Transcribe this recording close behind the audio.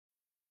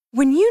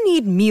When you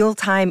need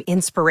mealtime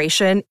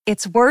inspiration,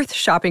 it's worth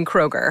shopping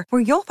Kroger,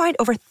 where you'll find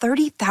over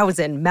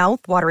 30,000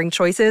 mouth-watering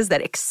choices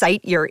that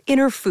excite your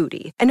inner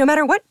foodie. And no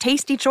matter what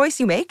tasty choice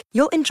you make,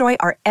 you'll enjoy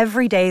our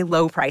everyday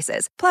low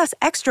prices, plus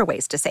extra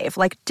ways to save,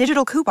 like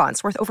digital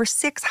coupons worth over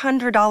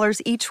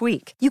 $600 each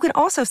week. You can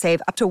also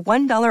save up to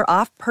 $1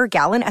 off per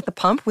gallon at the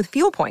pump with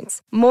fuel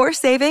points. More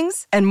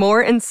savings and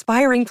more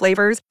inspiring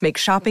flavors make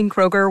shopping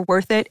Kroger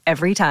worth it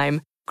every time.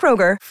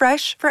 Kroger,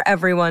 fresh for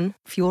everyone.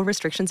 Fuel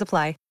restrictions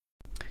apply.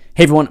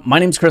 Hey everyone, my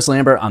name is Chris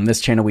Lambert. On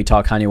this channel, we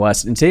talk Kanye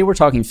West, and today we're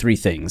talking three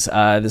things.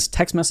 This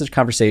text message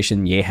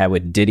conversation Ye had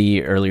with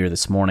Diddy earlier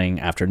this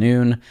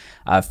afternoon,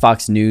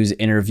 Fox News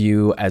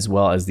interview, as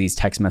well as these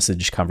text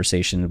message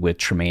conversation with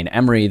Tremaine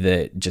Emory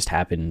that just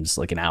happened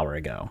like an hour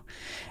ago.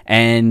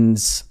 And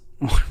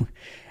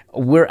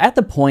we're at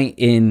the point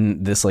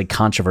in this like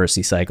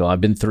controversy cycle.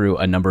 I've been through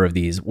a number of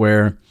these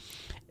where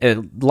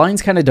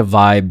lines kind of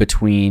divide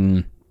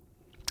between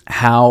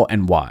how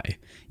and why.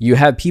 You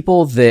have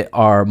people that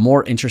are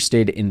more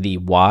interested in the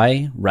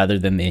why rather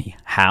than the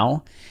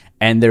how,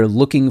 and they're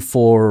looking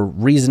for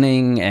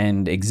reasoning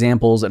and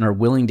examples and are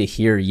willing to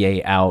hear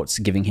Ye out,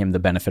 giving him the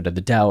benefit of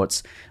the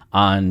doubts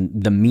on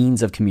the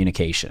means of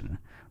communication,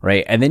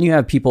 right? And then you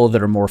have people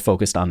that are more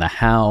focused on the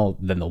how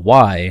than the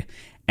why,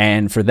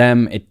 and for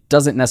them, it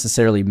doesn't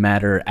necessarily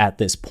matter at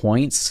this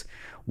point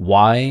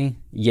why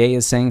Ye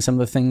is saying some of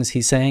the things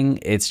he's saying.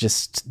 It's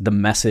just the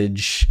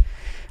message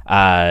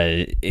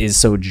is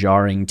so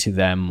jarring to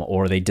them,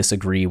 or they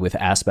disagree with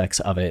aspects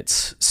of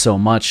it so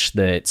much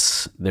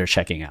that they're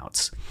checking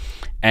out.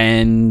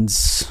 And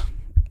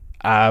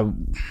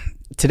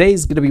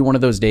today's going to be one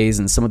of those days,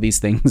 and some of these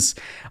things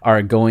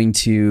are going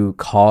to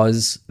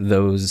cause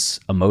those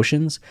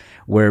emotions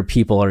where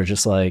people are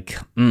just like,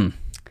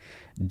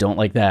 don't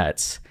like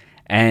that.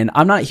 And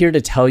I'm not here to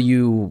tell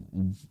you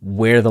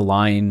where the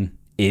line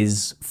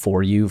is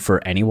for you,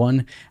 for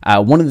anyone.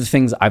 One of the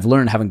things I've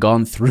learned, having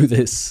gone through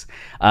this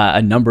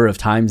a number of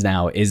times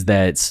now, is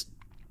that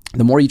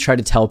the more you try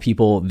to tell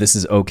people this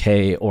is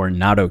okay or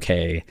not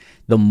okay,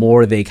 the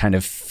more they kind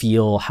of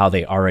feel how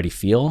they already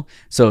feel.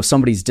 So if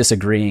somebody's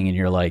disagreeing and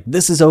you're like,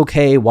 this is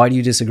okay, why do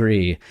you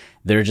disagree?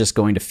 They're just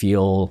going to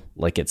feel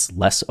like it's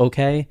less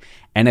okay.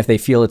 And if they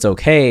feel it's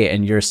okay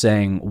and you're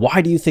saying,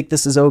 why do you think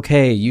this is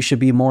okay? You should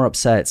be more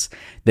upset.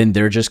 Then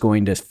they're just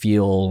going to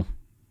feel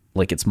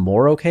like it's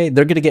more okay.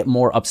 They're going to get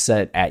more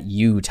upset at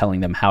you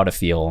telling them how to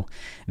feel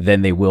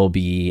than they will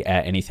be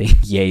at anything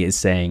Ye is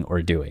saying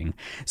or doing.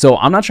 So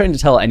I'm not trying to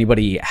tell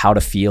anybody how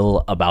to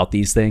feel about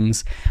these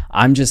things.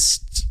 I'm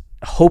just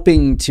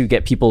hoping to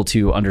get people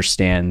to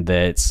understand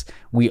that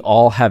we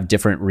all have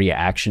different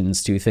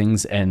reactions to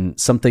things, and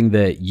something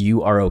that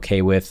you are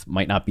okay with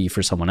might not be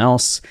for someone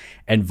else,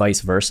 and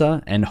vice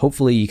versa. And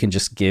hopefully you can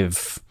just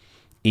give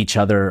each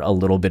other a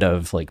little bit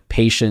of like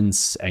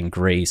patience and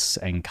grace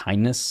and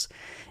kindness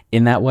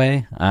in that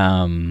way,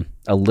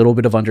 a little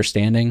bit of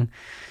understanding.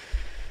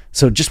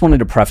 So just wanted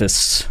to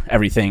preface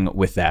everything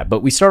with that.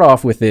 But we start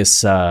off with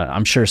this,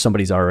 I'm sure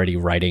somebody's already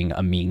writing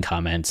a mean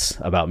comment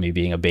about me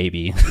being a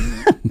baby,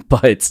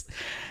 but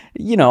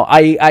you know,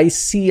 I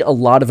see a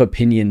lot of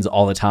opinions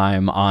all the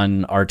time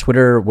on our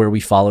Twitter, where we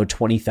follow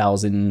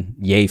 20,000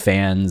 Ye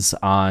fans,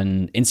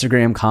 on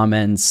Instagram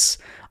comments,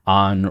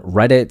 on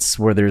Reddit,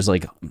 where there's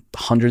like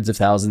hundreds of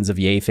thousands of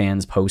Ye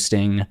fans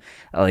posting.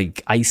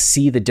 Like, I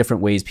see the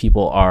different ways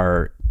people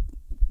are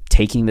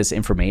taking this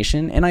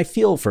information, and I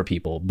feel for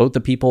people, both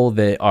the people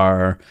that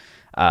are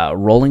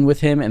rolling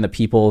with him and the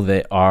people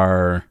that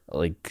are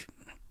like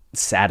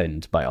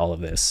saddened by all of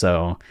this.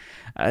 So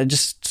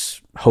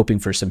just hoping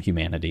for some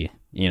humanity,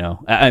 you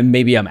know.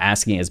 Maybe I'm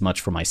asking as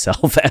much for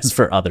myself as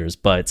for others,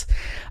 but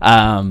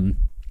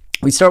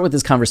we start with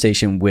this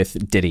conversation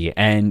with Diddy,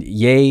 and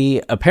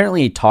Ye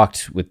apparently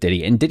talked with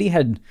Diddy, and Diddy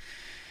had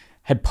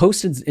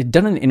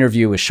done an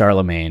interview with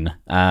Charlemagne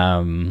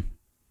and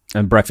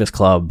Breakfast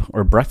Club,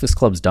 or Breakfast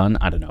Club's done,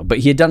 I don't know, but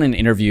he had done an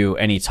interview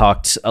and he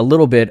talked a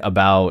little bit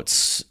about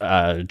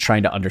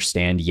trying to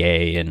understand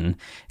Ye and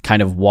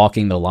kind of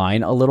walking the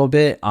line a little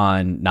bit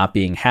on not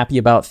being happy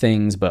about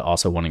things, but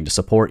also wanting to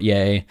support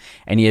Ye.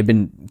 And he had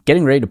been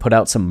getting ready to put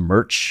out some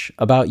merch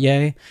about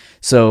Ye.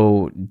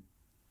 So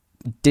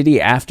Diddy,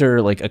 after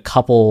like a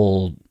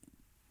couple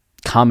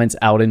comments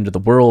out into the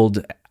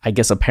world, I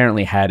guess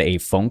apparently had a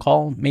phone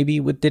call maybe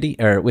with Diddy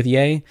or with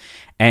Ye,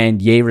 and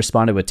Ye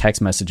responded with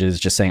text messages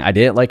just saying, I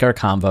didn't like our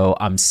convo.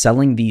 I'm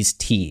selling these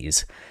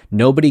teas.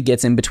 Nobody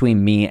gets in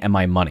between me and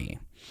my money.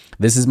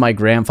 This is my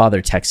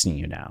grandfather texting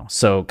you now.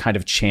 So kind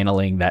of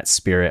channeling that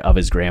spirit of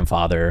his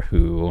grandfather,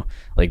 who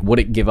like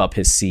wouldn't give up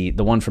his seat,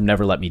 the one from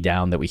Never Let Me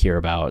Down that we hear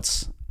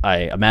about.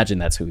 I imagine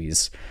that's who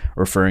he's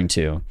referring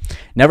to.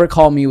 Never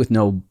call me with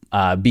no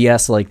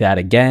BS like that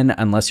again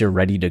unless you're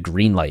ready to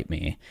greenlight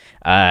me,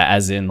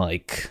 as in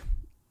like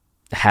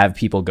have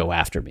people go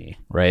after me,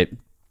 right?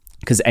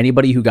 Because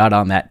anybody who got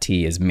on that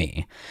T is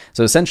me.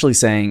 So essentially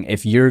saying,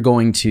 if you're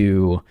going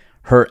to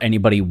hurt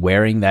anybody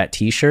wearing that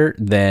t-shirt,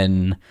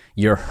 then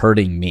you're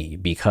hurting me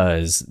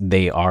because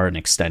they are an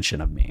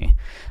extension of me.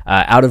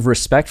 Out of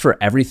respect for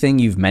everything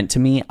you've meant to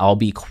me, I'll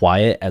be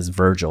quiet as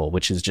Virgil,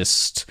 which is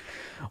just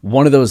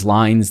one of those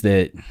lines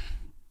that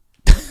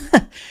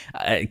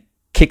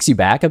kicks you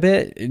back a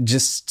bit.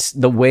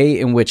 Just the way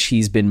in which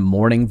he's been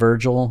mourning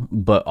Virgil,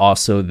 but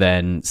also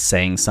then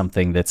saying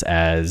something that's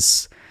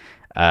as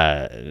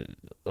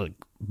like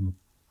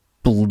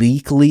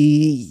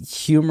bleakly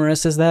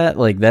humorous as that.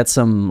 Like, that's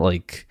some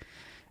like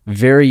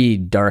very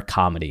dark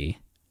comedy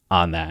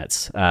on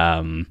that.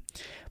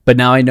 But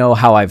now I know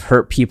how I've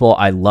hurt people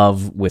I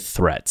love with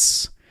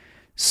threats.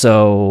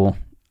 So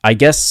I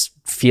guess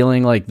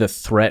feeling like the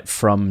threat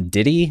from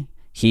Diddy,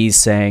 he's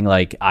saying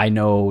like, I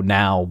know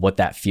now what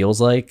that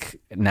feels like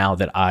now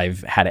that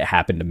I've had it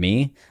happen to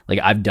me. Like,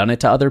 I've done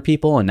it to other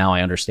people and now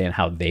I understand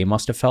how they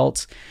must have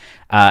felt.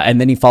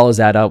 And then he follows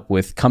that up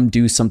with, come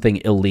do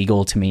something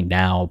illegal to me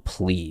now,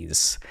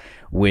 please,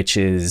 which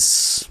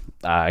is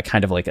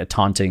kind of like a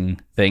taunting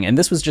thing. And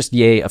this was just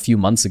Ye a few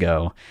months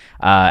ago.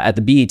 At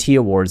the BET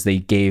Awards, they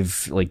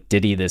gave like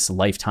Diddy this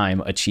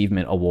Lifetime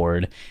Achievement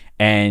Award,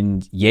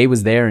 and Ye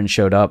was there and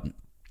showed up.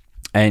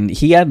 And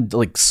he had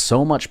like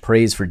so much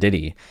praise for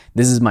Diddy.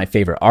 This is my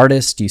favorite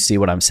artist. You see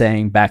what I'm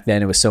saying? Back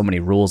then, it was so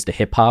many rules to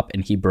hip hop,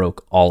 and he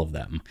broke all of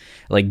them.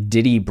 Like,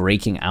 Diddy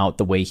breaking out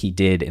the way he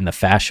did in the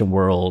fashion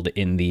world,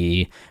 in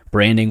the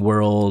branding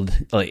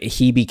world, like,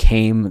 he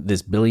became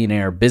this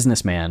billionaire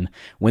businessman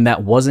when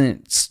that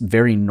wasn't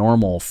very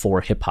normal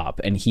for hip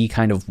hop. And he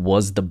kind of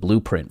was the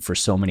blueprint for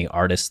so many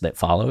artists that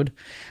followed.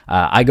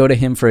 I go to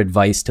him for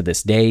advice to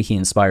this day. He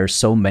inspires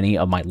so many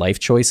of my life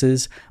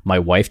choices, my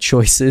wife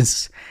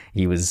choices.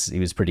 He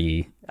was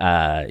pretty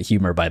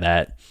humored by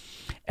that.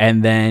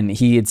 And then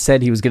he had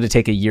said he was going to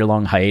take a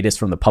year-long hiatus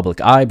from the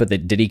public eye, but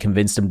that Diddy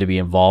convinced him to be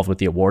involved with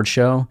the award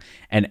show.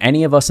 And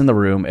any of us in the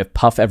room, if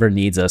Puff ever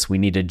needs us, we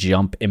need to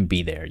jump and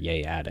be there,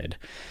 Ye added.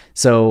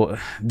 So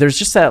there's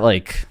just that,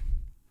 like,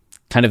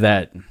 kind of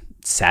that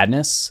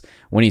sadness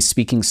when he's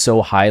speaking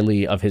so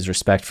highly of his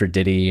respect for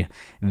Diddy,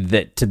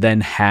 that to then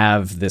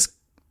have this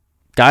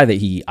guy that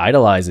he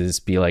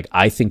idolizes be like,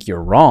 I think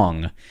you're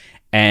wrong,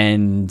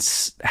 and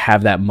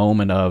have that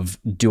moment of,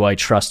 do I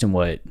trust in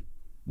what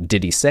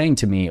Diddy's saying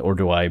to me, or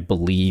do I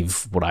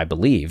believe what I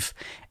believe?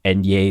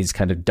 And Ye's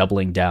kind of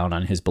doubling down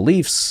on his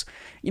beliefs,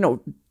 you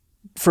know,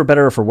 for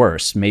better or for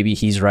worse. Maybe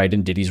he's right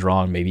and Diddy's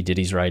wrong. Maybe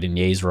Diddy's right and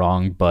Ye's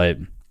wrong. But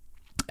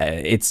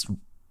it's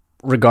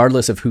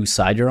regardless of whose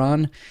side you're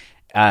on,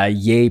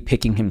 Ye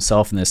picking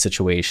himself in this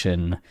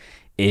situation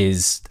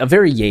is a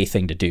very Ye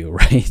thing to do,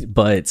 right?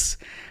 But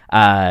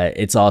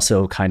it's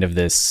also kind of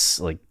this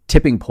like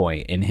tipping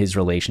point in his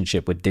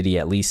relationship with Diddy,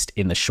 at least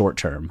in the short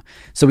term.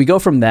 So we go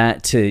from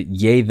that to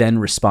Ye then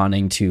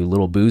responding to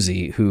Lil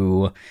Boosie,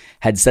 who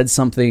had said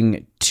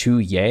something to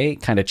Ye,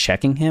 kind of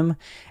checking him.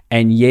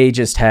 And Ye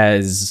just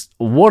has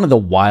one of the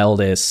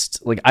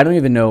wildest, like, I don't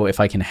even know if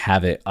I can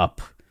have it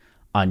up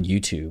on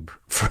YouTube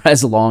for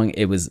as long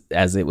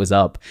as it was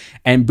up.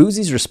 And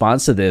Boosie's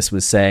response to this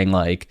was saying,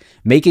 like,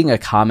 making a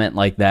comment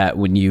like that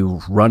when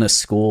you run a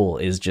school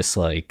is just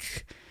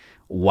like,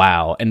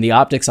 wow. And the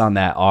optics on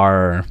that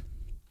are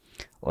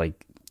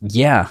like,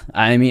 yeah,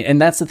 I mean, and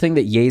that's the thing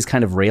that Ye's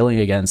kind of railing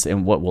against.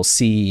 And what we'll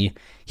see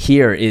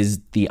here is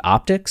the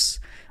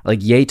optics. Like,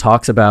 Ye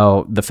talks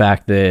about the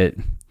fact that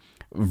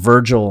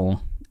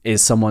Virgil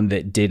is someone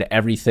that did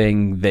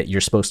everything that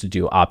you're supposed to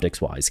do optics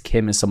wise.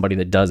 Kim is somebody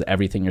that does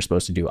everything you're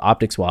supposed to do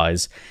optics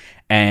wise.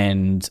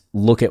 And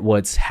look at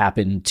what's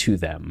happened to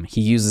them.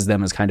 He uses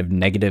them as kind of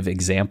negative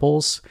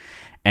examples.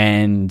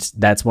 And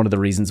that's one of the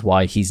reasons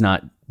why he's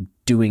not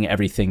doing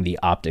everything the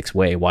optics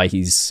way, why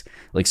he's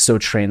like so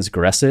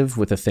transgressive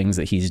with the things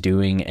that he's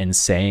doing and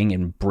saying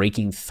and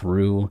breaking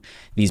through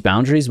these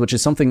boundaries, which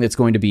is something that's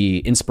going to be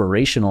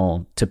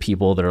inspirational to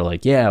people that are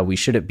like, yeah, we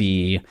shouldn't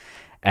be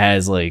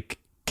as like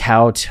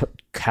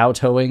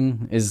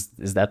kowtowing, is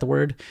that the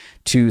word,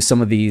 to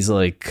some of these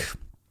like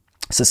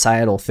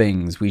societal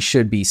things. We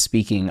should be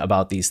speaking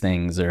about these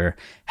things or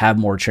have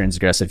more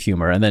transgressive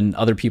humor. And then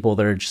other people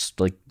that are just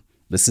like,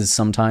 this is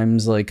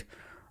sometimes like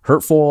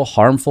hurtful,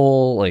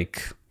 harmful,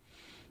 like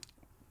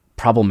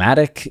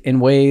problematic in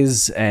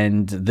ways.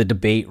 And the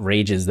debate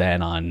rages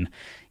then on,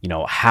 you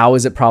know, how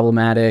is it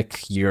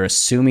problematic? You're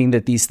assuming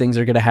that these things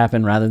are going to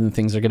happen rather than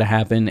things are going to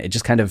happen. It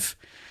just kind of,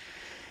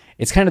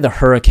 it's kind of the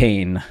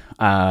hurricane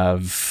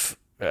of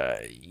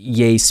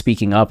Ye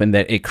speaking up, and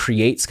that it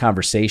creates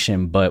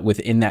conversation, but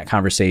within that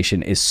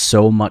conversation is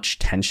so much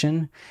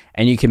tension.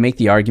 And you can make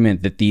the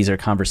argument that these are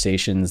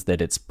conversations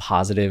that it's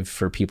positive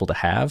for people to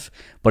have,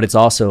 but it's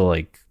also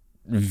like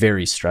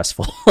very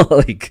stressful,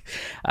 like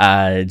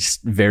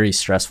just very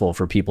stressful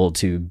for people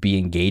to be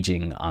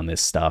engaging on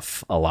this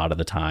stuff a lot of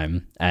the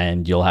time.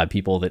 And you'll have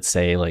people that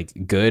say like,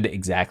 good,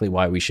 exactly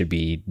why we should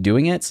be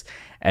doing it.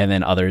 And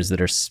then others that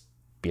are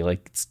be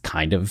like, it's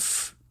kind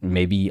of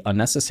maybe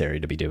unnecessary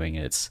to be doing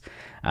it.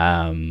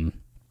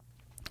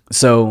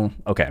 So,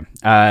 okay.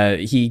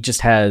 He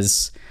just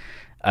has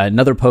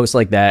another post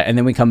like that. And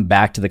then we come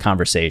back to the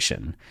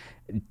conversation.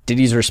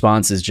 Diddy's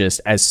response is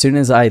just, as soon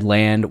as I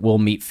land, we'll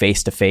meet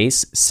face to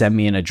face. Send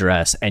me an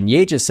address. And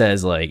Ye just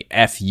says, like,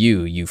 F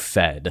you, you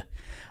fed.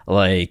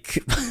 Like,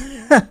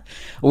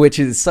 which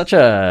is such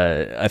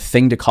a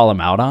thing to call him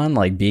out on,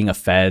 like being a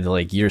fed.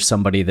 Like, you're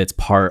somebody that's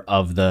part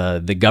of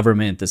the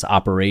government, this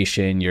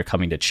operation. You're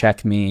coming to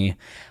check me.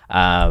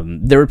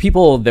 There were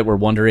people that were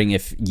wondering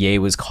if Ye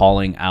was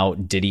calling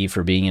out Diddy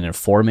for being an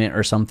informant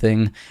or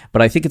something.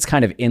 But I think it's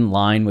kind of in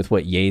line with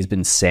what Ye's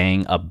been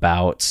saying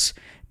about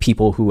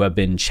people who have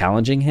been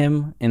challenging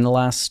him in the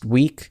last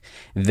week,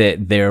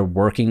 that they're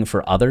working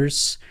for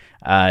others.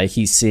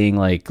 He's seeing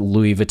like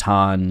Louis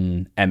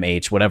Vuitton,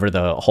 MH, whatever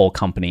the whole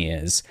company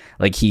is.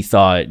 Like, he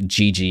thought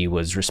Gigi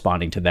was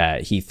responding to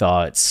that. He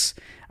thought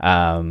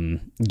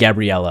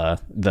Gabriella,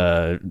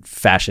 the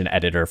fashion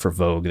editor for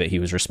Vogue that he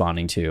was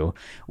responding to,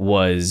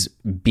 was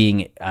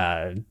being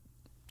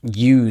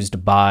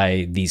used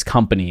by these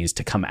companies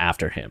to come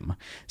after him.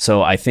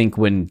 So I think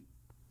when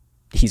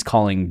he's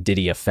calling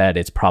Diddy a fed,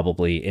 it's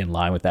probably in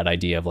line with that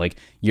idea of like,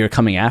 you're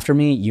coming after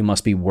me, you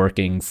must be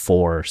working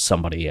for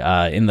somebody.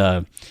 In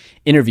the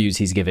interviews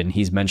he's given,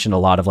 he's mentioned a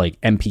lot of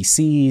like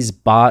NPCs,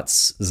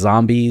 bots,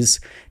 zombies,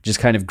 just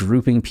kind of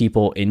grouping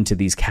people into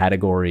these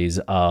categories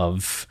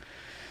of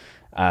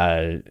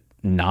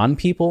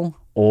non-people,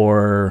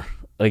 or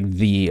like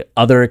the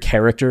other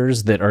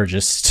characters that are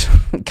just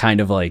kind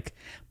of like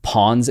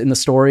pawns in the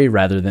story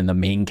rather than the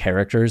main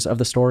characters of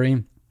the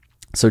story.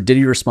 So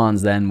Diddy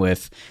responds then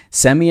with,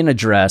 send me an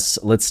address,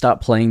 let's stop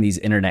playing these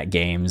internet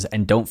games,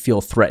 and don't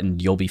feel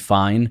threatened, you'll be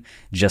fine,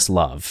 just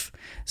love.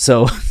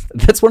 So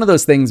that's one of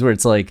those things where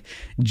it's like,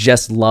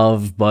 just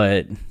love,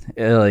 but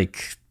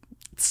like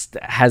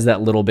has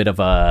that little bit of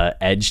a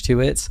edge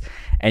to it.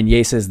 And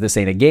Ye says, this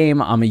ain't a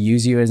game, I'm gonna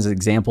use you as an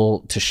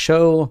example to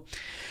show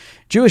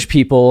Jewish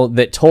people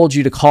that told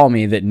you to call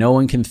me that no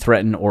one can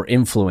threaten or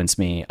influence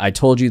me. I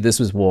told you this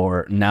was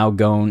war. Now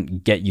go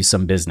and get you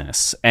some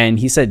business. And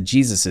he said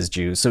Jesus is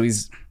Jew. So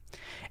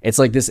it's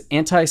like this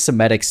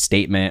anti-Semitic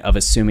statement of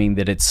assuming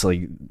that it's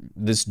like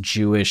this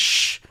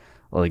Jewish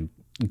like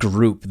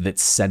group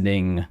that's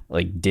sending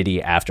like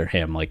Diddy after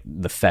him, like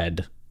the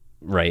Fed,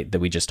 right, that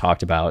we just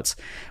talked about,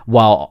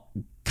 while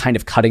kind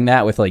of cutting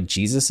that with like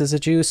Jesus is a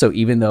Jew. So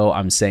even though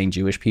I'm saying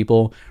Jewish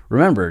people,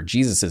 remember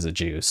Jesus is a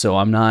Jew. So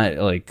I'm not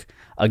like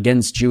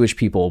against Jewish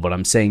people, but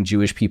I'm saying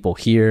Jewish people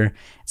here.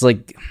 It's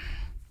like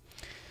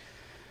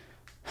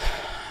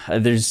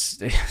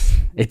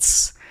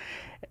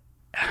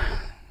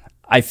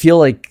I feel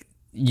like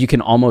you can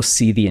almost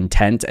see the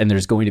intent, and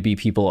there's going to be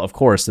people, of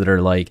course, that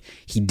are like,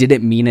 he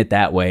didn't mean it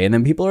that way. And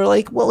then people are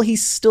like, well, he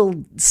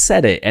still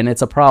said it and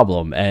it's a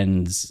problem.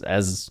 And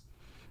it's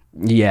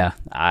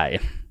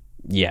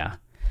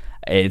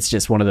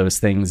just one of those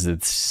things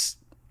that's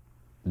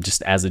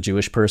just, as a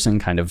Jewish person,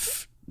 kind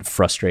of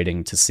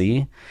frustrating to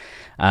see.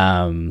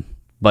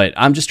 But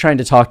I'm just trying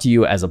to talk to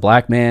you as a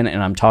black man,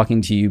 and I'm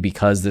talking to you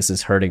because this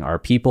is hurting our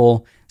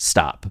people.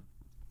 Stop.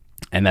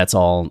 And that's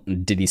all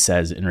Diddy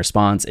says in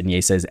response. And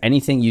Ye says,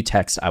 anything you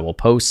text, I will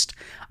post.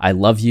 I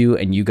love you,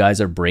 and you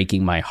guys are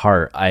breaking my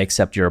heart. I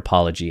accept your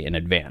apology in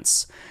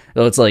advance.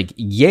 So it's like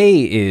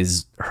Ye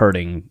is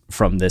hurting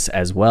from this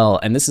as well.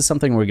 And this is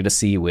something we're going to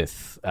see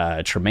with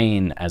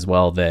Tremaine as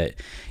well, that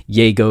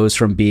Ye goes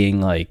from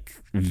being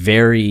like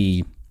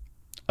very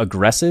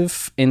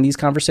aggressive in these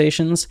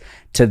conversations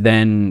to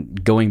then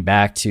going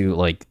back to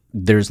like,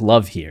 there's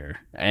love here.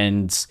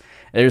 And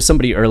there's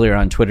somebody earlier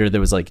on Twitter that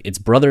was like, it's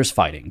brothers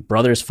fighting.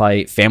 Brothers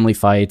fight, family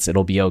fights,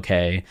 it'll be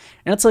okay.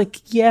 And it's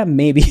like, yeah,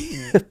 maybe,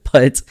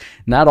 but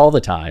not all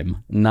the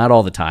time. Not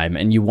all the time.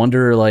 And you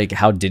wonder like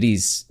how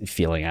Diddy's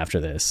feeling after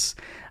this.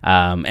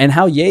 And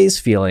how Ye's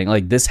feeling.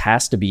 Like, this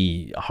has to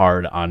be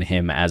hard on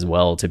him as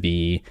well, to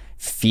be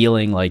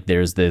feeling like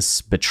there's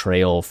this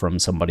betrayal from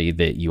somebody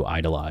that you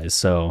idolize.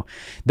 So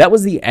that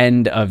was the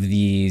end of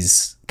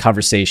these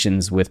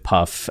conversations with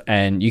Puff.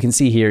 And you can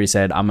see here, he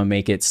said, I'm gonna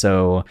make it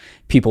so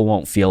people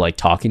won't feel like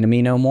talking to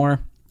me no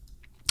more.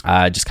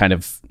 Just kind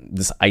of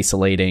this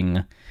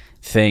isolating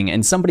thing.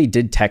 And somebody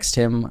did text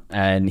him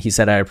and he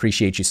said, I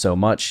appreciate you so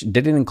much.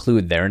 Didn't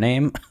include their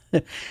name,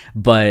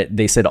 but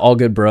they said, all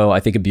good, bro.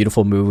 I think a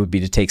beautiful move would be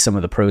to take some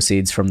of the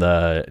proceeds from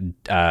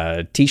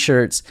the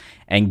t-shirts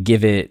and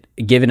give it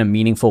in a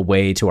meaningful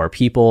way to our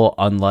people,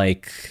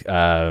 unlike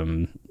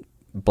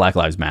Black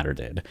Lives Matter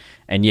did.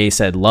 And Ye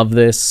said, love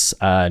this.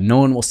 No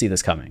one will see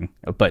this coming,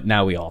 but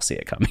now we all see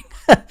it coming.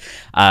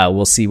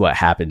 We'll see what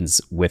happens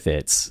with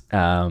it.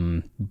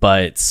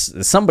 But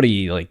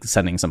somebody like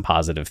sending some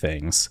positive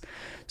things.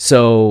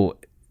 So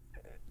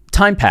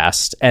time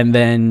passed, and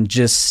then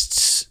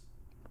just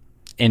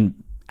an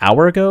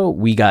hour ago,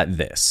 we got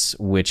this,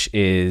 which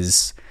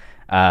is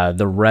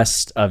the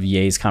rest of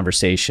Ye's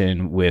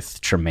conversation with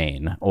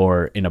Tremaine,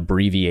 or an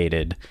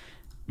abbreviated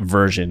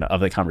version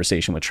of the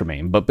conversation with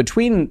Tremaine. But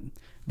between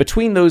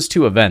those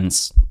two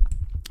events,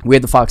 we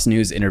had the Fox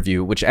News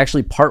interview, which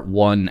actually part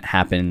one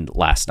happened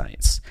last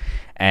night.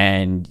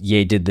 And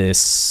Ye did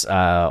this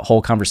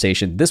whole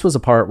conversation. This was a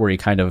part where he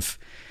kind of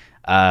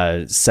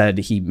said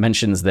he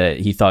mentions that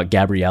he thought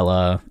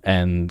Gabriella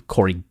and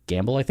Corey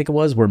Gamble, I think it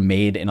was, were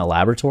made in a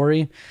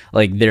laboratory.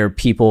 Like, they're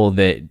people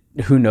that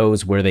who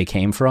knows where they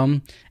came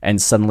from,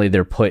 and suddenly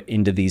they're put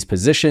into these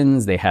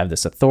positions. They have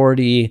this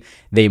authority.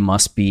 They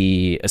must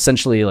be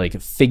essentially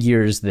like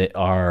figures that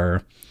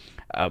are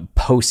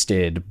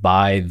posted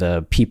by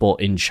the people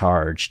in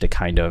charge to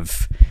kind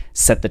of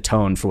set the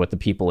tone for what the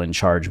people in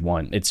charge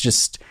want. It's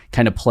just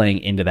kind of playing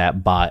into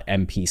that bot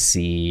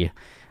NPC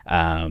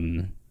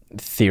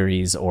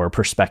theories or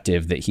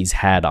perspective that he's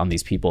had on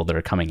these people that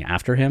are coming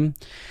after him.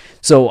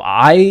 So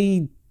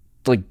I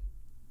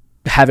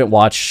haven't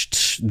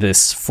watched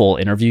this full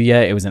interview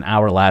yet. It was an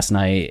hour last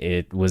night.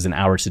 It was an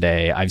hour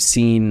today. I've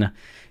seen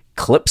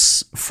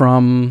clips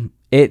from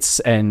it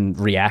and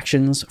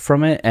reactions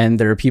from it, and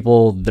there are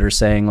people that are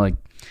saying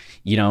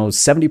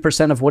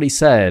 70% of what he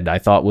said I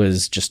thought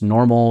was just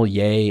normal,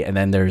 yay, and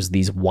then there's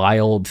these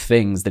wild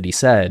things that he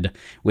said,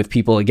 with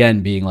people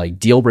again being like,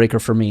 deal breaker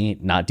for me,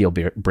 not deal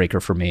breaker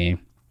for me.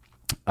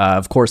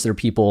 Of course, there are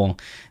people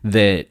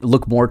that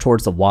look more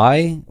towards the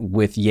why,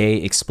 with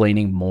Ye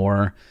explaining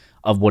more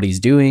of what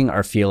he's doing,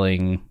 are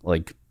feeling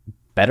like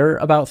better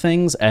about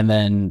things, and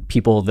then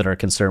people that are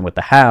concerned with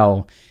the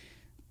how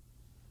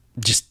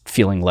just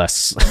feeling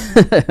less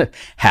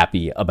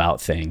happy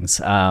about things.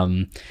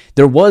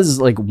 There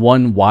was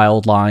one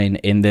wild line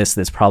in this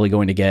that's probably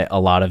going to get a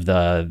lot of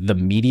the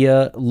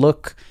media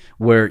look,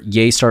 where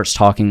Ye starts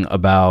talking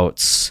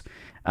about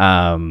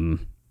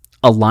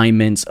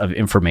alignments of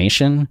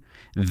information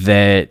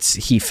that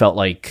he felt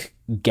like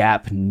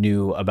Gap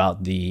knew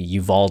about the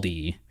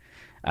Uvalde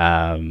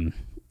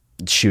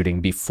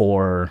shooting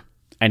before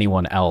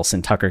anyone else.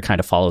 And Tucker kind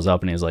of follows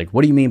up and he's like,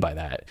 what do you mean by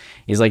that?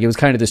 He's like, it was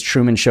kind of this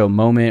Truman Show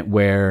moment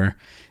where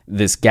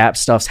this Gap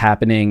stuff's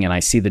happening and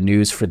I see the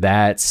news for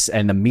that,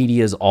 and the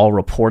media is all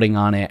reporting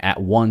on it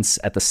at once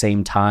at the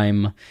same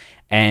time,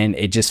 and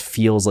it just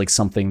feels like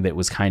something that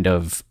was kind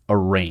of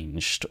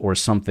arranged or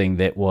something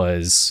that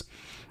was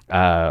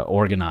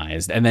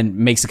organized. And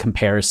then makes a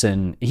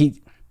comparison.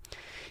 He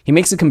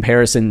makes a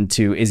comparison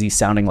to, is he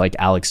sounding like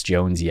Alex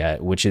Jones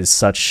yet? Which is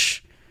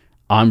such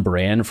on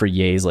brand for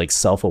Ye's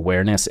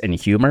self-awareness and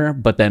humor,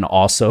 but then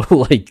also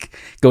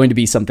going to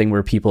be something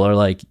where people are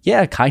like,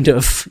 yeah, kind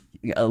of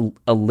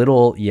a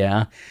little,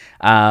 yeah.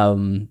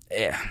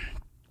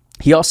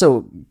 He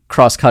also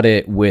cross-cut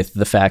it with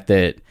the fact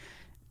that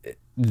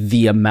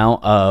the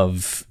amount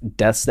of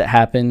deaths that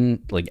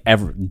happen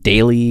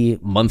daily,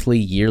 monthly,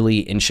 yearly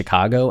in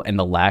Chicago, and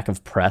the lack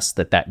of press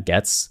that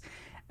gets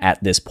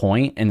at this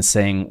point, and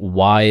saying,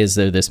 why is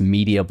there this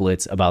media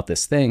blitz about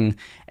this thing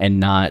and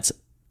not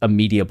a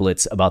media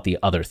blitz about the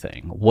other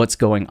thing? What's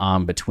going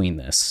on between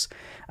this?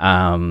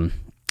 And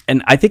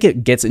I think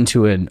it gets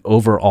into an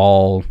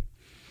overall,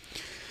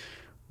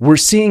 we're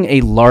seeing a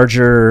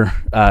larger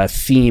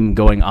theme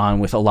going on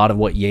with a lot of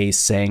what Ye's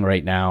saying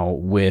right now,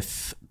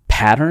 with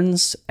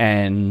patterns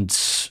and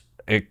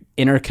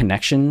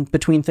interconnection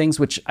between things,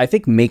 which I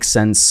think makes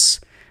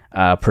sense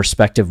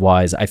perspective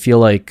wise. I feel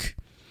like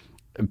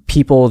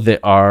people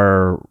that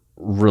are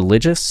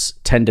religious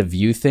tend to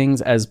view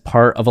things as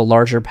part of a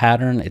larger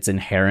pattern. It's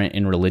inherent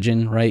in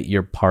religion, right?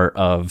 You're part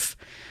of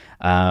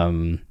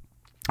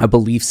a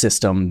belief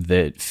system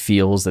that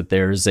feels that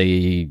there's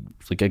a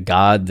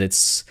God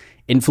that's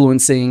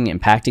influencing,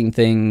 impacting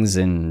things,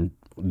 and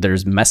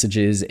there's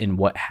messages in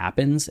what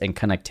happens and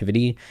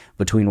connectivity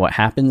between what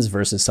happens,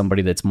 versus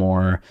somebody that's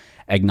more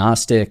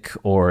agnostic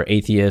or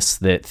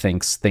atheist that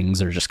thinks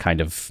things are just kind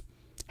of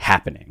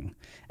happening.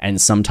 And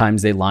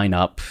sometimes they line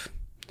up.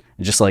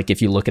 Just like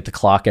if you look at the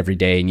clock every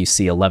day and you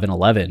see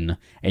 11:11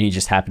 and you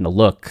just happen to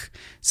look,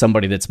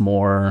 somebody that's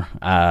more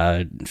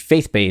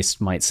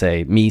faith-based might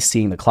say, me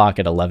seeing the clock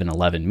at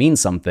 11:11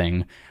 means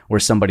something, where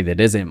somebody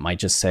that isn't might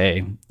just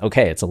say,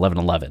 okay, it's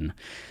 11:11.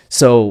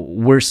 So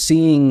we're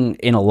seeing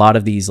in a lot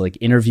of these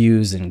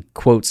interviews and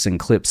quotes and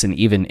clips and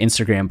even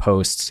Instagram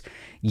posts,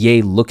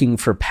 Ye looking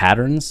for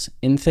patterns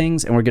in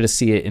things. And we're going to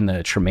see it in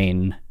the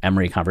Tremaine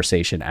Emory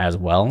conversation as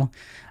well.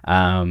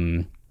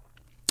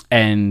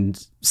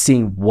 And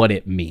seeing what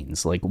it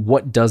means.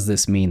 What does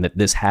this mean that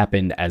this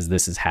happened as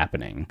this is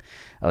happening?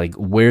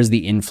 Where's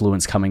the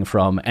influence coming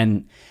from?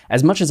 And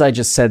as much as I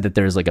just said that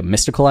there's a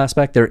mystical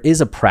aspect, there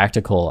is a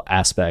practical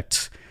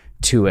aspect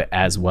to it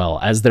as well,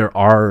 as there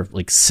are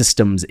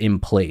systems in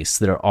place.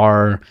 There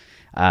are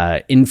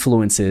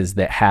influences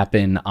that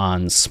happen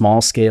on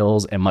small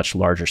scales and much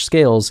larger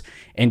scales,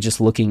 and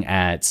just looking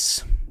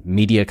at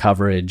media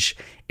coverage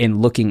and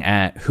looking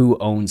at who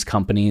owns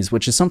companies,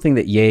 which is something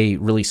that Ye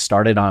really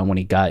started on when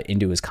he got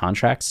into his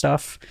contract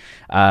stuff.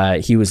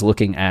 He was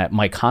looking at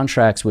my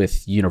contracts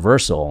with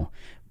Universal,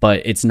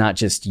 but it's not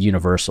just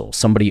Universal.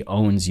 Somebody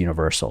owns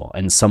Universal,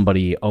 and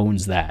somebody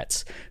owns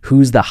that.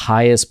 Who's the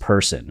highest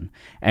person?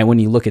 And when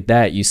you look at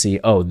that, you see,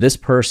 oh, this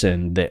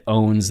person that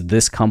owns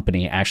this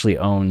company actually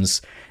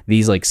owns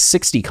these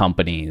 60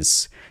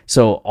 companies.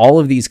 So all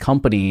of these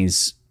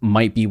companies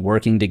might be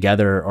working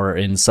together or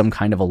in some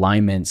kind of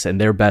alignments,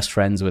 and they're best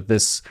friends with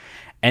this.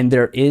 And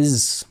there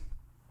is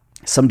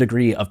some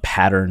degree of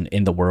pattern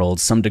in the world,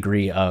 some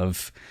degree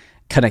of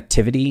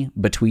connectivity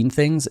between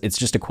things. It's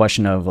just a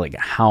question of like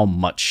how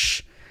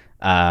much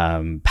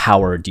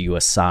power do you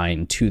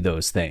assign to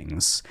those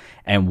things,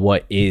 and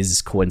what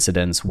is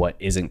coincidence, what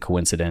isn't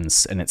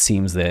coincidence. And it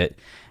seems that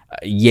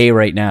Ye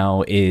right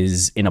now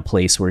is in a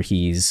place where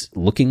he's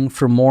looking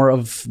for more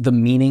of the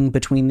meaning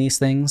between these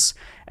things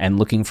and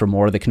looking for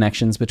more of the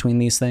connections between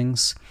these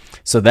things.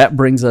 So that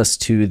brings us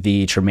to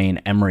the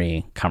Tremaine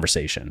Emory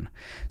conversation.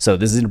 So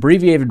this is an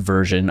abbreviated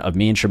version of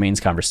me and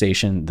Tremaine's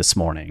conversation this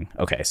morning.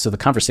 Okay, so the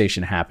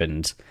conversation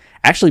happened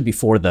actually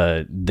before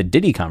the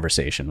Diddy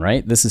conversation,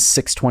 right? This is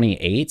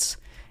 6:28,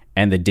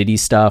 and the Diddy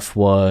stuff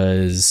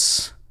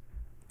was,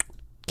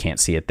 can't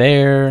see it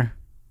there,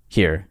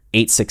 here,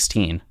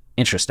 8:16.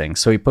 Interesting.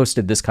 So he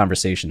posted this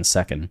conversation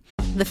second.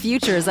 The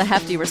future is a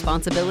hefty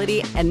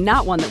responsibility and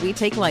not one that we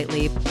take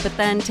lightly. But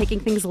then taking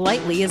things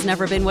lightly has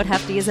never been what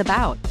Hefty is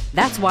about.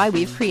 That's why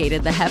we've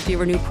created the Hefty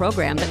Renew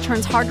program that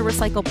turns hard to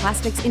recycle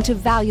plastics into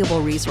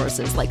valuable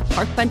resources like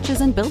park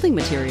benches and building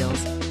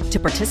materials. To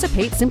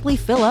participate, simply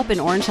fill up an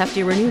orange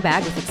Hefty Renew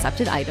bag with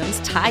accepted items,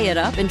 tie it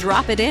up, and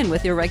drop it in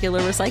with your regular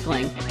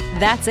recycling.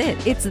 That's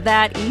it. It's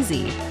that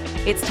easy.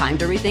 It's time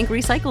to rethink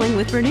recycling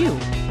with Renew.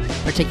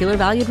 Particular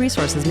valued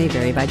resources may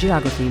vary by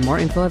geography. More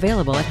info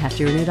available at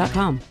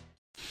heftyrenew.com.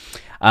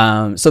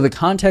 So the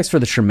context for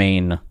the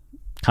Tremaine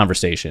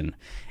conversation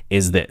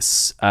is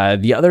this.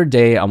 The other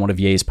day on one of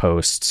Ye's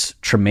posts,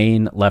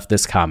 Tremaine left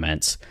this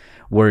comment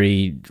where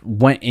he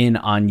went in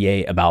on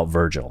Ye about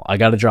Virgil. I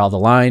got to draw the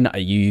line.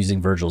 You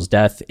using Virgil's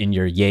death in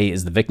your Ye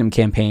is the victim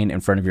campaign in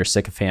front of your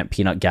sycophant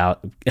peanut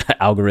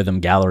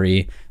algorithm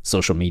gallery,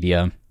 social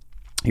media.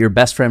 Your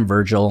best friend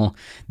Virgil,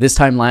 this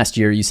time last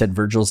year, you said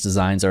Virgil's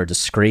designs are a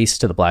disgrace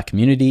to the Black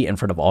community in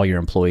front of all your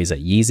employees at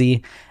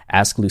Yeezy.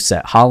 Ask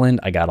Lucette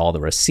Holland. I got all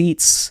the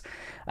receipts.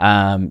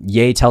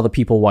 Ye, tell the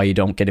people why you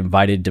don't get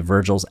invited to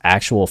Virgil's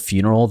actual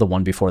funeral, the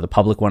one before the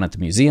public one at the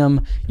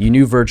museum. You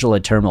knew Virgil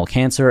had terminal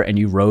cancer and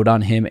you wrote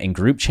on him in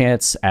group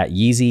chats at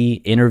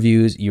Yeezy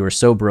interviews. You were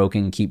so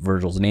broken. Keep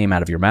Virgil's name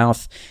out of your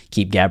mouth.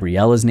 Keep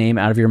Gabriella's name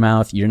out of your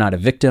mouth. You're not a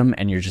victim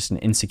and you're just an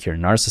insecure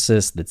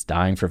narcissist that's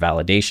dying for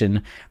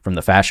validation from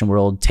the fashion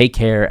world. Take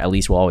care. At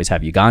least we'll always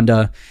have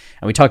Uganda.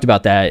 And we talked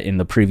about that in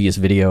the previous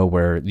video,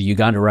 where the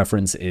Uganda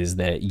reference is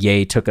that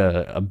Ye took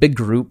a big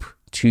group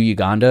to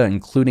Uganda,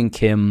 including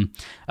Kim,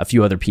 a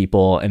few other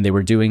people, and they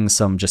were doing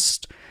some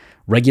just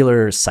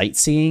regular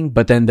sightseeing.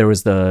 But then there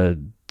was the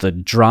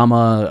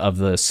drama of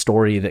the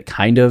story that's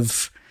kind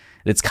of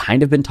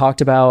been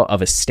talked about,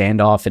 of a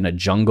standoff in a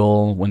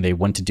jungle when they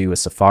went to do a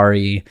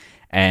safari,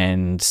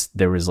 and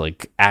there was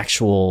like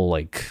actual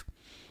like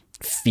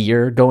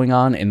fear going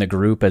on in the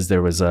group, as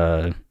there was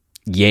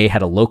Ye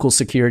had a local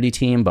security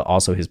team, but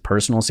also his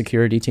personal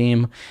security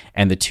team,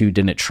 and the two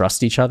didn't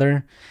trust each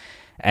other.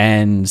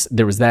 And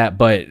there was that,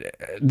 but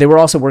they were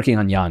also working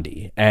on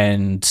Yandhi,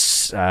 and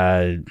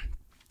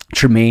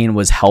Tremaine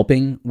was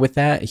helping with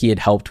that. He had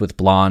helped with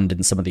Blonde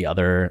and some of the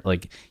other,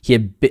 like,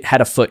 he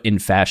had a foot in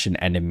fashion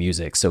and in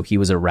music, so he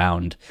was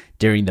around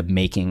during the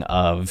making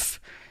of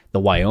the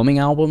Wyoming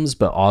albums,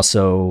 but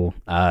also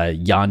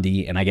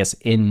Yandhi, and I guess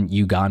in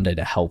Uganda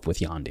to help with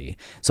Yandhi.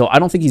 So I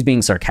don't think he's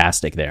being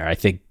sarcastic there. I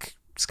think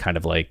it's kind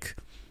of like,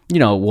 you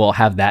know, we'll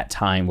have that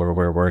time where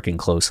we're working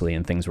closely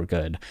and things were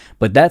good.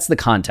 But that's the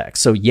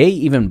context. So Ye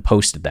even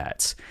posted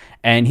that.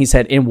 And he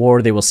said, in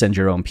war, they will send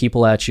your own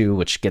people at you,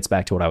 which gets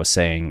back to what I was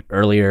saying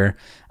earlier.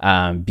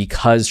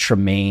 Because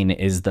Tremaine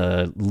is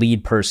the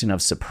lead person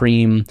of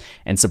Supreme,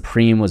 and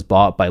Supreme was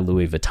bought by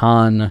Louis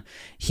Vuitton,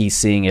 he's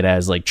seeing it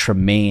as like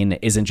Tremaine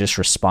isn't just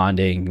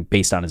responding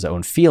based on his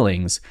own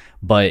feelings,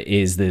 but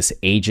is this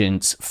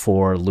agent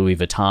for Louis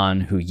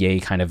Vuitton, who Ye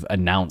kind of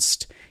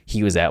announced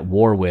he was at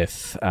war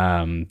with,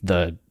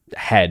 the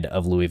head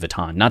of Louis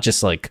Vuitton, not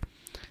just like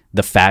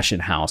the fashion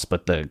house,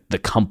 but the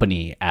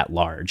company at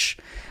large.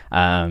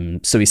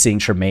 So he's seeing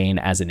Tremaine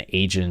as an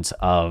agent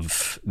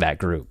of that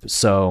group.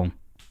 So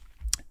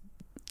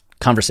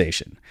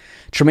conversation.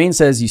 Tremaine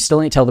says, you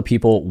still ain't tell the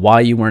people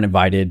why you weren't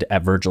invited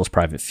at Virgil's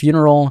private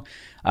funeral,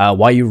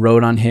 why you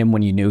wrote on him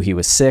when you knew he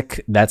was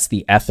sick. That's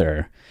the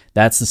ether.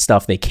 That's the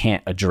stuff they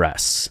can't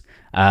address.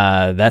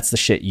 That's the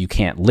shit you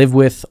can't live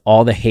with.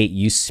 All the hate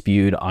you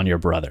spewed on your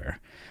brother.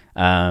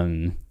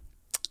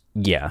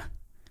 Yeah.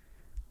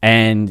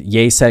 And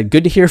Ye said,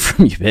 good to hear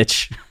from you,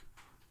 bitch.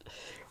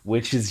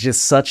 Which is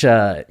just such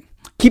a...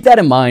 Keep that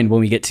in mind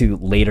when we get to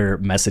later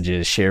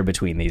messages shared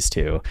between these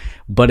two.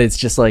 But it's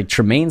just like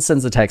Tremaine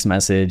sends a text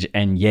message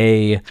and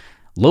Ye...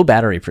 Low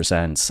battery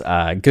percent.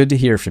 Good to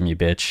hear from you,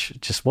 bitch.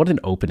 Just what an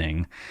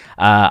opening.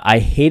 I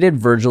hated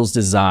Virgil's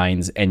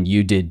designs and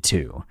you did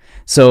too.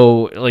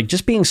 So like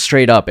just being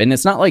straight up, and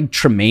it's not like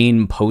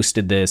Tremaine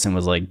posted this and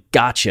was like,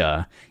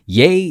 gotcha.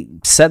 Ye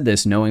said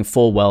this knowing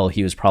full well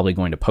he was probably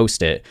going to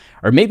post it.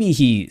 Or maybe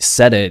he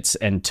said it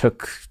and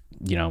took,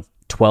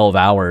 12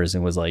 hours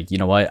and was like, you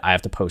know what, I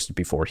have to post it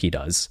before he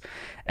does,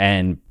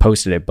 and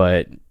posted it.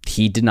 But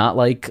he did not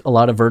like a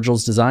lot of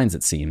Virgil's designs,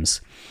 it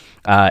seems.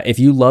 If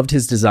you loved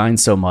his design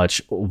so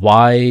much,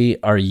 why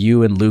are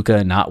you and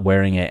Luca not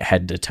wearing it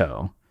head to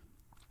toe?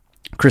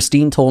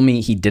 Christine told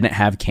me he didn't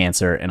have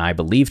cancer, and I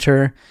believed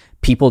her.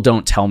 People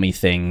don't tell me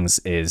things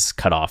is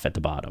cut off at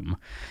the bottom.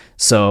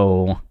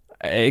 So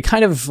it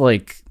kind of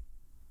like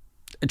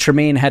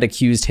Tremaine had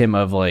accused him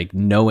of like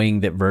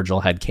knowing that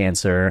Virgil had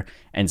cancer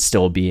and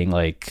still being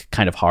like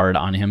kind of hard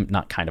on him,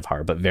 not kind of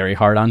hard, but very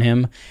hard on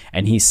him.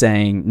 And he's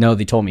saying, no,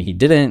 they told me he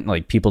didn't.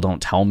 Like, people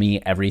don't tell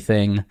me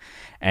everything.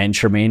 And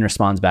Tremaine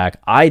responds back,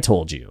 I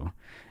told you.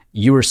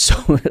 You were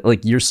so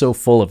like, you're so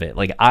full of it.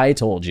 Like, I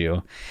told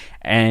you.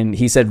 And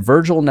he said,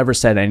 Virgil never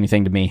said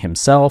anything to me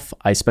himself.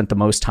 I spent the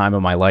most time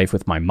of my life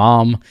with my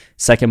mom,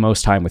 second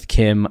most time with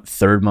Kim,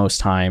 third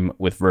most time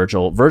with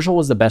Virgil. Virgil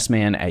was the best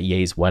man at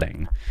Ye's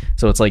wedding.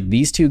 So it's like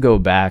these two go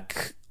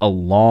back a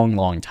long,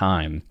 long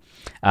time.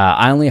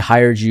 I only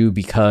hired you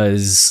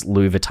because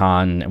Louis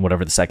Vuitton and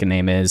whatever the second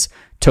name is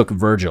took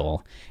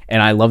Virgil.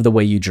 And I love the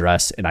way you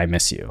dress and I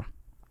miss you.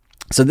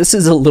 So this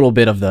is a little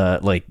bit of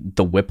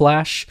the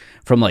whiplash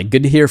from like,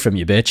 good to hear from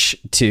you, bitch,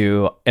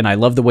 to, and I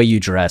love the way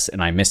you dress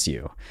and I miss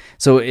you.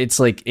 So it's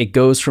like, it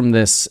goes from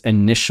this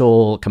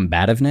initial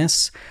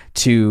combativeness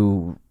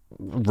to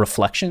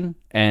reflection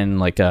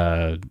and like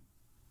a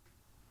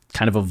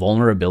kind of a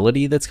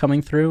vulnerability that's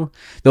coming through.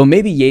 Though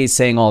maybe Ye's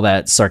saying all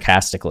that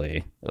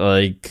sarcastically,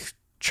 like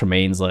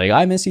Tremaine's like,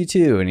 I miss you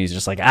too. And he's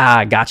just like,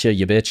 gotcha,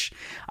 you bitch.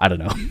 I don't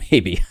know,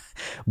 maybe.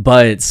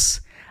 But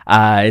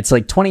it's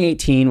like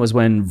 2018 was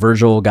when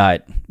Virgil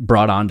got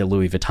brought on to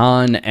Louis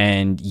Vuitton,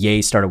 and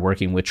Ye started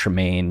working with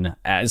Tremaine,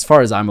 as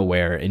far as I'm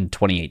aware, in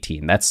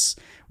 2018. That's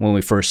when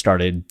we first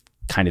started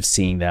kind of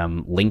seeing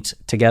them linked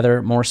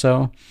together more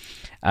so.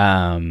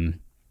 And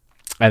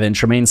then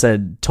Tremaine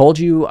said, told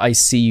you I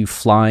see you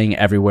flying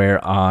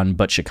everywhere on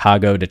but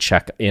Chicago to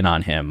check in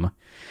on him.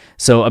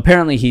 So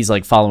apparently he's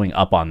like following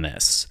up on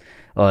this.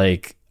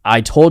 Like,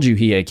 I told you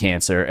he had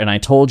cancer, and I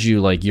told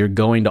you like you're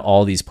going to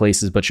all these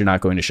places, but you're not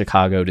going to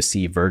Chicago to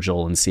see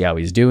Virgil and see how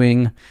he's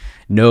doing.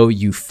 No,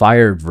 you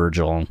fired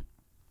Virgil.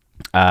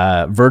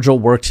 Virgil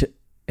worked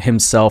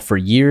himself for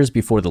years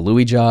before the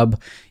Louis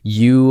job.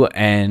 You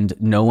and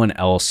no one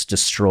else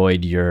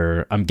destroyed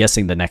your, I'm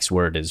guessing the next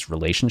word is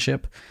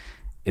relationship.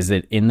 Is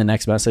it in the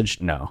next message?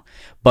 No.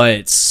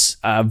 But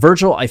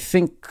Virgil, I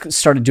think,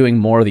 started doing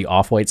more of the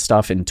Off-White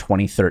stuff in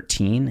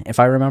 2013, if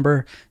I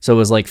remember. So it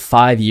was like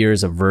 5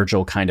 years of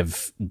Virgil kind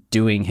of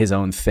doing his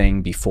own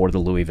thing before the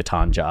Louis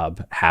Vuitton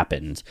job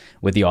happened,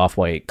 with the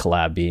Off-White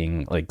collab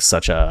being like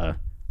such a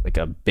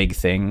big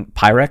thing.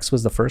 Pyrex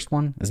was the first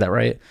one. Is that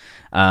right?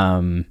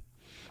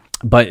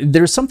 But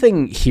there's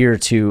something here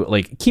to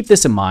like keep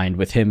this in mind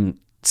with him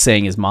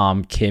saying his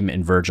mom, Kim,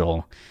 and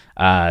Virgil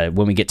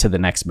when we get to the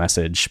next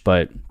message.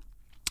 But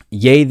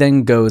Ye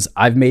then goes,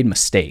 I've made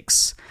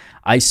mistakes.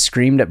 I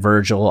screamed at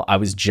Virgil. I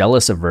was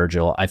jealous of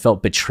Virgil. I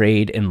felt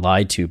betrayed and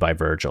lied to by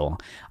Virgil.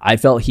 I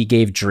felt he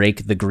gave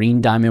Drake the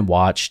green diamond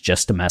watch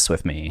just to mess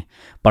with me.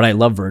 But I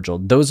love Virgil.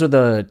 Those are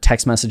the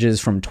text messages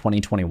from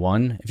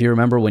 2021. If you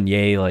remember when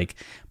Ye like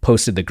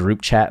posted the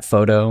group chat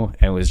photo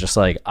and was just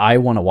like, I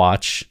want to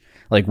watch,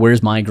 like,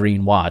 where's my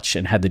green watch?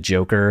 And had the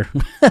Joker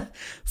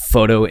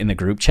photo in the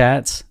group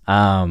chat.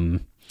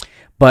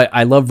 But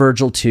I love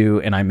Virgil too,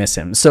 and I miss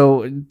him.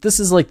 So this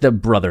is like the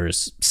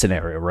brothers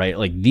scenario, right?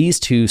 Like these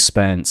two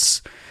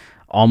spent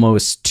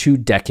almost 2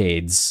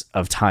 decades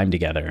of time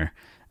together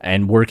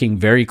and working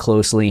very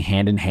closely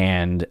hand in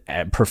hand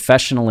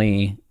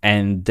professionally.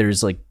 And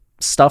there's like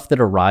stuff that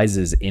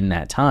arises in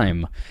that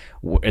time,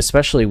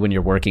 especially when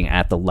you're working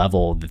at the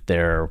level that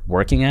they're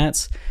working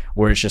at,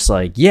 where it's just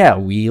like, yeah,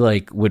 we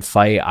like would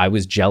fight. I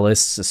was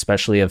jealous,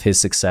 especially of his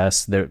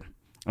success.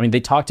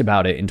 They talked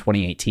about it in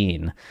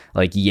 2018.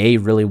 Like, Ye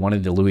really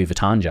wanted the Louis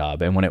Vuitton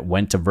job. And when it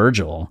went to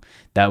Virgil,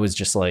 that was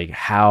just like,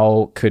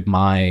 how could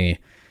my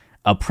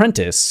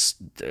apprentice,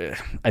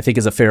 I think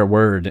is a fair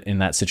word in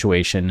that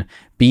situation,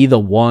 be the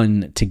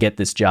one to get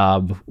this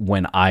job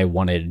when I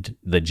wanted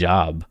the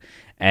job?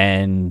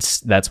 And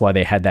that's why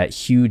they had that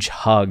huge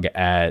hug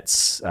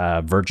at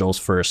Virgil's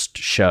first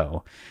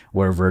show,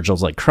 where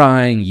Virgil's like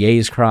crying,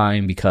 Ye's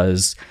crying,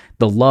 because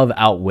the love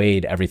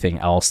outweighed everything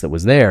else that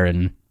was there.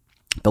 And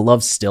the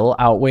love still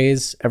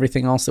outweighs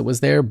everything else that was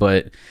there,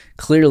 but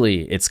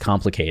clearly it's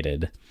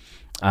complicated.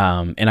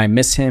 And I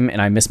miss him,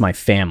 and I miss my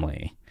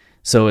family.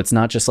 So it's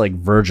not just like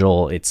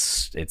Virgil,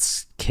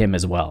 it's Kim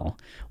as well.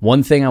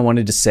 One thing I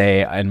wanted to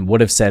say and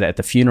would have said at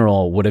the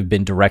funeral would have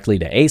been directly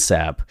to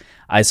ASAP.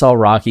 I saw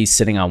Rocky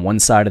sitting on one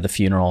side of the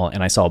funeral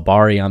and I saw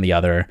Bari on the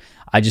other.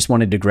 I just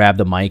wanted to grab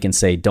the mic and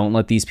say, don't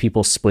let these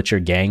people split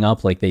your gang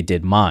up like they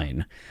did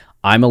mine.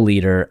 I'm a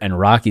leader and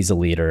Rocky's a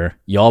leader.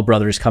 Y'all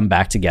brothers come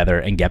back together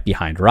and get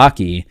behind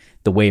Rocky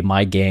the way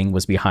my gang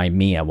was behind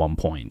me at one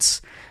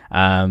point.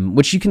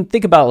 Which you can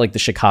think about like the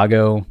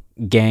Chicago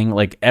gang,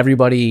 like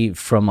everybody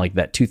from like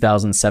that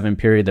 2007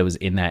 period that was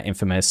in that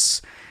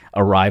infamous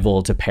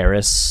arrival to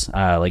Paris,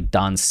 like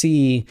Don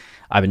C,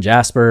 Ivan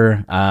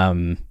Jasper,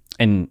 and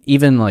and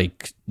even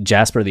like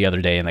Jasper the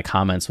other day in the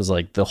comments was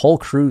like, the whole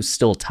crew's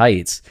still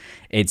tight.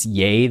 It's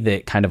Ye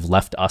that kind of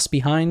left us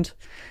behind,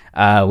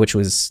 which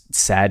was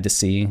sad to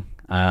see.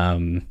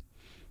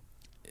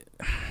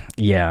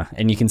 Yeah,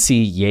 and you can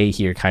see Ye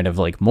here kind of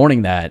like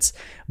mourning that,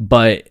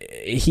 but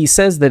he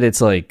says that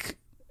it's like,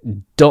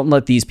 don't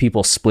let these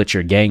people split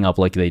your gang up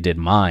like they did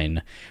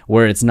mine,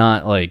 where it's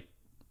not like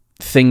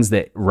things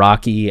that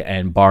Rocky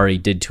and Bari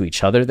did to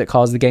each other that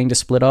caused the gang to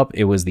split up.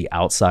 It was the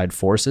outside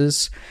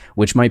forces,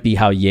 which might be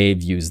how Ye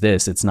views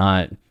this. It's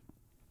not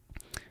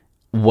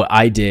what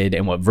I did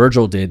and what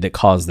Virgil did that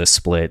caused the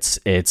splits.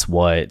 It's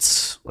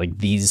what like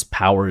these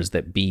powers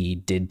that be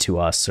did to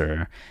us,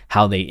 or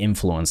how they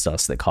influenced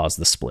us, that caused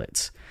the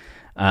splits.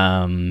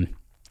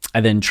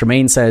 And then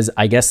Tremaine says,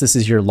 I guess this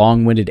is your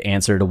long-winded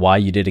answer to why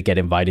you didn't get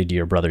invited to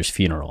your brother's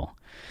funeral.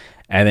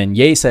 And then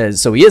Ye says,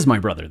 so he is my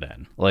brother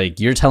then. Like,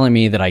 you're telling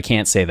me that I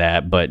can't say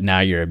that, but now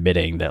you're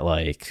admitting that,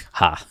 like,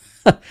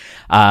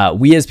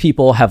 we as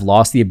people have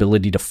lost the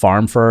ability to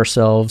farm for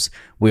ourselves.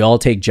 We all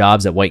take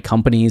jobs at white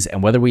companies,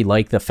 and whether we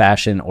like the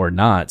fashion or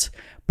not,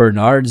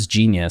 Bernard's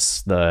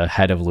genius, the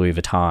head of Louis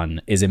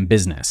Vuitton, is in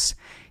business.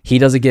 He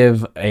doesn't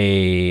give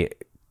a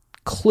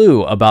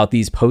clue about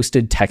these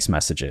posted text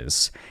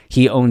messages.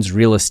 He owns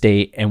real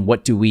estate, and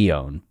what do we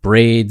own?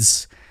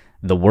 Braids,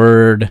 the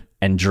word,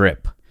 and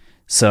drip.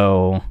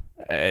 So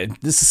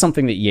this is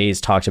something that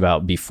Ye's talked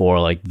about before,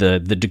 like the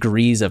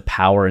degrees of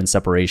power and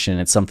separation.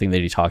 It's something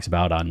that he talks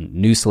about on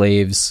New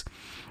Slaves,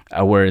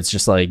 where it's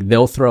just like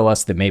they'll throw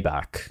us the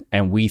Maybach,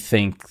 and we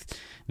think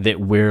that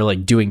we're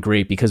like doing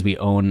great because we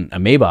own a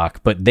Maybach,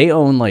 but they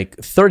own like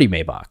 30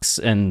 Maybachs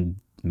and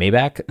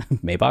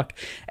Maybach,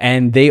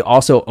 and they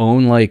also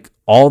own like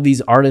all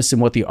these artists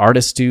and what the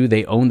artists do.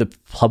 They own the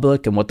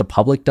public and what the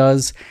public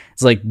does.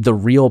 It's like the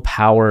real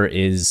power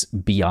is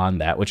beyond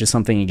that, which is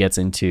something he gets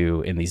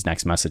into in these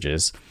next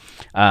messages.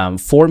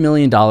 $4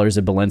 million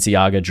of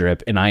Balenciaga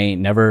drip, and I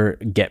ain't never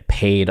get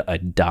paid a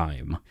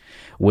dime,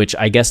 which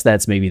I guess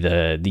that's maybe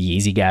the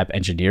Yeezy Gap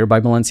engineer by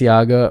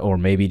Balenciaga, or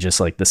maybe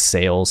just like the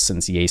sales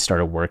since Ye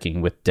started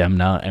working with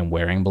Demna and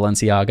wearing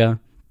Balenciaga.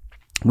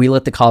 We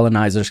let the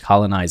colonizers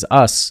colonize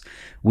us.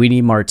 We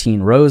need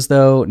Martine Rose,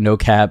 though. No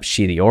cap,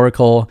 she the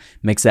Oracle.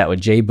 Mix that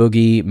with J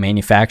Boogie,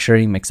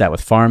 manufacturing. Mix that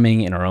with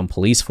farming in our own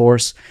police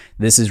force.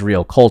 This is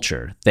real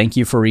culture. Thank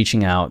you for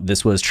reaching out.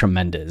 This was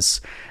tremendous.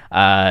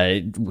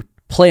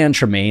 Play on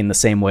Tremaine the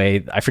same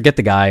way. I forget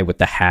the guy with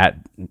the hat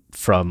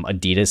from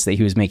Adidas that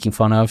he was making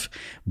fun of,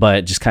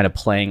 but just kind of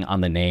playing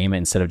on the name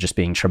instead of just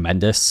being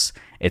tremendous.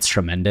 It's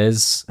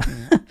tremendous.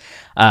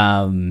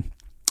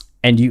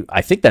 And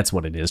I think that's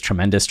what it is.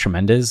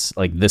 Tremendous.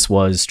 Like, this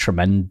was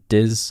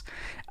tremendous.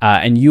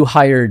 And you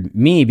hired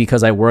me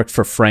because I worked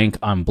for Frank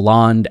on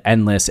Blonde,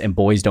 Endless, and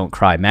Boys Don't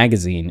Cry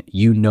magazine.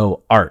 You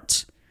know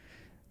art.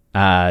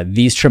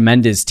 These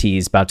tremendous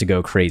teas about to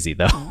go crazy,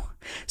 though.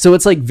 So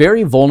it's like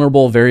very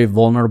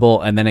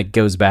vulnerable, and then it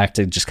goes back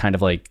to just kind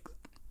of like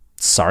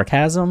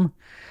sarcasm.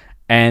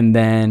 And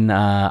then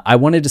I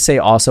wanted to say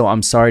also,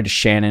 I'm sorry to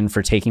Shannon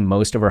for taking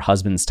most of her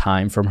husband's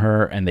time from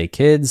her and they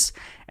kids.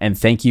 And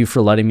thank you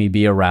for letting me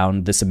be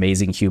around this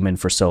amazing human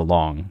for so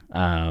long.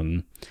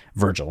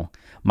 Virgil.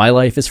 My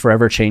life is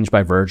forever changed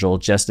by Virgil,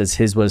 just as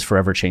his was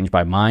forever changed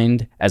by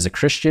mine. As a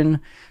Christian,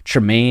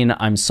 Tremaine,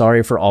 I'm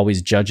sorry for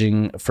always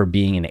judging for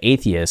being an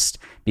atheist,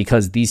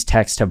 because these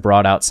texts have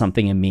brought out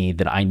something in me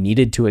that I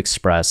needed to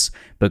express,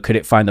 but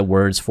couldn't find the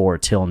words for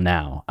till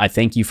now. I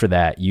thank you for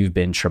that. You've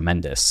been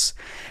tremendous.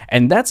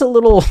 And that's a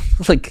little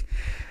like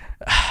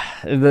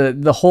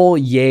the whole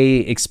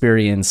Ye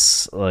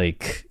experience,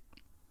 like,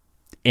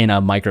 in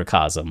a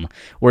microcosm,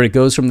 where it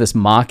goes from this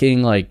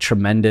mocking like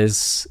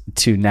tremendous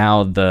to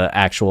now the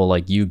actual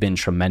like, you've been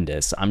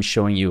tremendous. I'm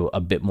showing you a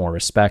bit more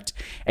respect.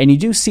 And you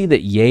do see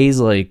that Ye's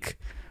like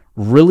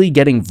really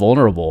getting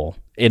vulnerable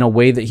in a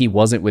way that he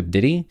wasn't with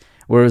Diddy,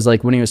 whereas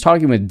like when he was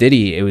talking with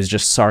Diddy, it was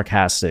just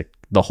sarcastic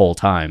the whole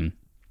time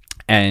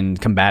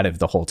and combative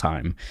the whole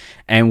time.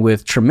 And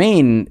with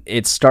Tremaine,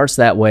 it starts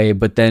that way,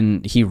 but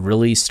then he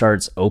really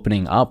starts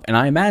opening up. And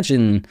I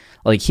imagine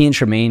like he and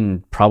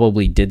Tremaine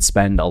probably did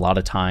spend a lot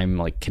of time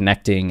like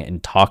connecting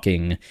and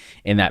talking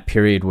in that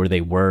period where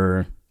they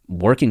were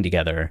working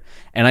together.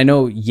 And I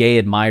know Ye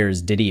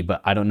admires Diddy,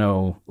 but I don't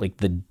know like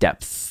the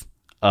depth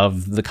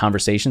of the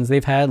conversations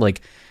they've had.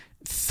 Like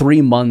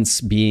 3 months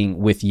being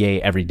with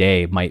Ye every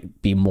day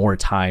might be more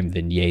time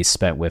than Ye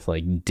spent with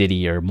like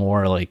Diddy, or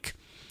more like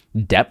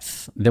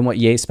depth than what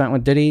Ye spent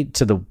with Diddy,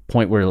 to the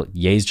point where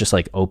Ye's just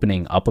like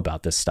opening up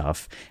about this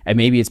stuff. And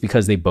maybe it's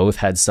because they both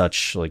had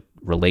such like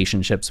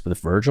relationships with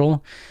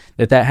Virgil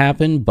that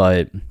happened.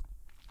 But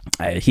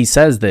he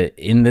says that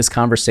in this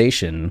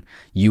conversation,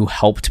 you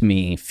helped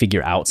me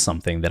figure out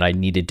something that I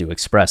needed to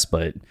express,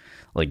 but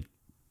like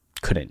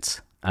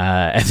couldn't.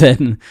 And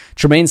then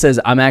Tremaine says,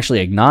 I'm actually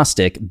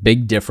agnostic.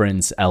 Big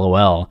difference,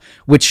 LOL.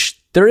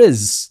 Which there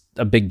is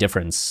a big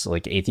difference.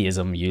 Like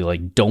atheism, you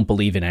like don't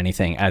believe in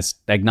anything. As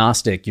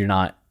agnostic, you're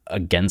not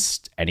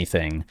against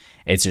anything.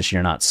 It's just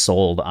you're not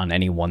sold on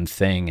any one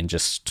thing and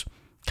just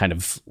kind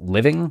of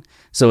living.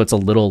 So it's a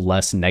little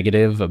less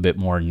negative, a bit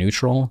more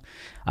neutral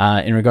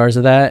in regards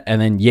to that. And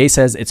then Ye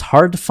says, it's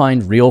hard to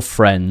find real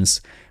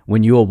friends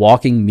when you a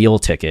walking meal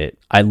ticket.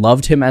 I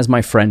loved him as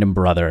my friend and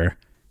brother.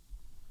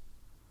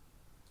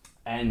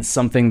 And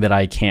something that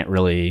I can't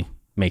really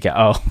make it.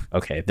 Oh,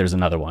 okay. There's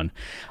another one.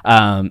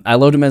 I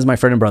loved him as my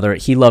friend and brother.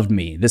 He loved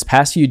me. This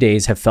past few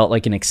days have felt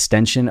like an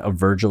extension of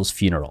Virgil's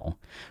funeral.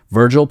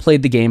 Virgil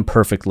played the game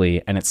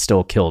perfectly and it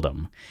still killed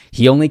him.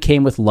 He only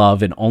came with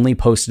love and only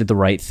posted the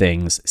right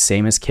things,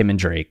 same as Kim and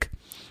Drake,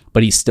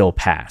 but he still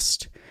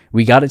passed.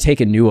 We got to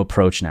take a new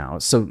approach now.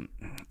 So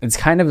it's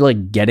kind of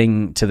like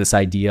getting to this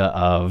idea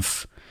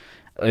of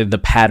the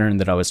pattern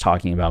that I was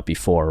talking about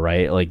before,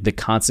 right? Like the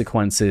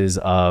consequences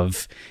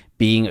of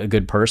being a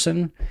good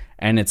person.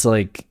 And it's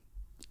like,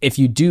 if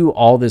you do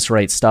all this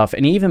right stuff,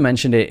 and he even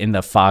mentioned it in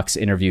the Fox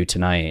interview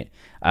tonight,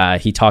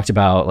 he talked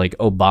about like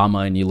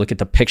Obama, and you look at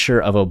the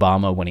picture of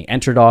Obama when he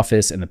entered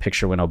office and the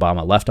picture when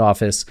Obama left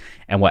office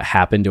and what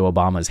happened to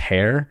Obama's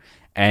hair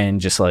and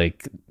just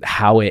like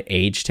how it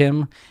aged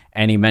him.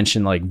 And he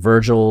mentioned like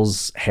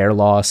Virgil's hair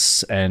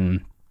loss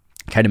and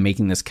kind of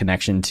making this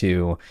connection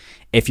to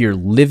if you're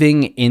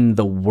living in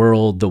the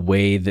world the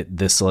way that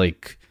this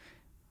like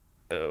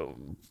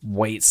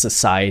white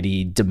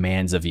society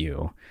demands of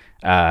you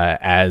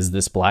as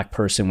this black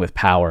person with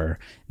power,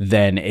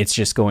 then it's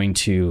just going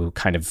to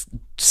kind of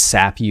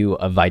sap you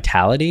of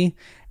vitality.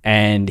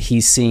 And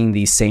he's seeing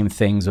these same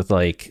things with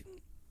like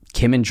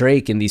Kim and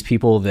Drake and these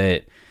people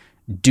that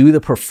do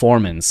the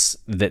performance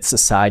that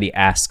society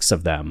asks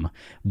of them,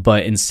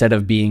 but instead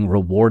of being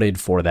rewarded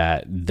for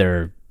that,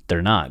 they're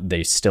not.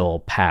 They still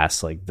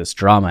pass. Like this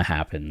drama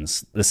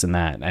happens, this and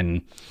that.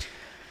 And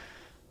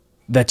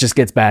that just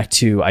gets back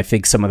to, I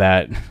think, some of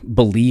that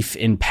belief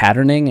in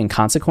patterning and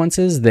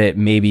consequences that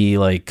maybe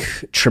like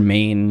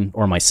Tremaine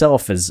or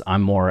myself, as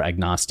I'm more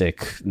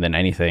agnostic than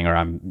anything, or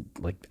I'm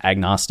like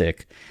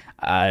agnostic,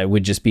 I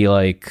would just be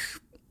like,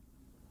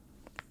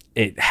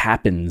 it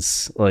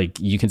happens. Like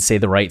you can say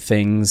the right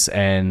things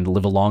and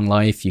live a long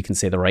life. You can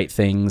say the right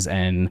things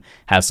and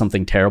have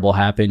something terrible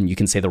happen. You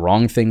can say the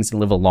wrong things and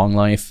live a long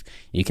life.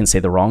 You can say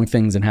the wrong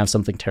things and have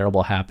something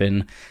terrible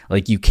happen.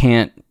 Like you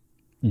can't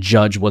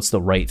judge what's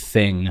the right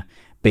thing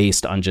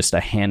based on just a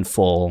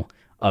handful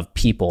of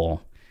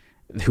people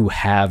who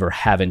have or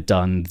haven't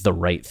done the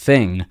right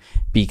thing,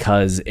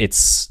 because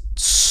it's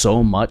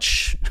so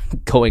much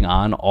going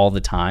on all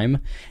the time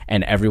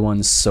and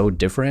everyone's so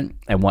different,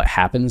 and what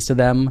happens to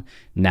them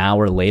now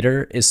or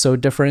later is so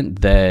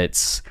different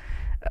that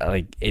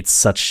like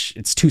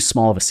it's too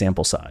small of a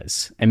sample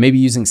size. And maybe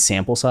using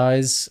sample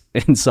size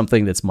in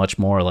something that's much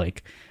more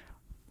like,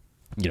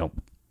 you know,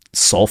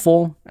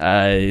 soulful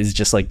is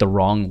just like the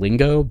wrong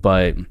lingo.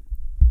 But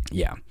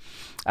yeah,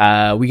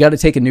 we got to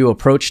take a new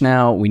approach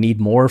now. We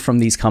need more from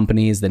these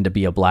companies than to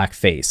be a black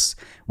face.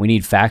 We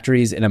need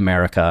factories in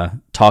America.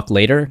 Talk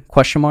later? ?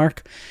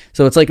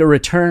 So it's like a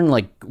return.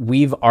 Like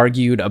we've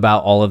argued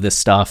about all of this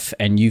stuff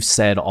and you've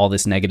said all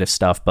this negative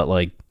stuff, but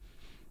like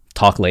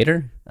talk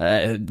later,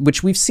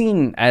 which we've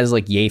seen as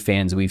like Ye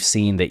fans. We've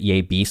seen that Ye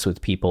beefs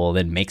with people,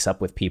 then makes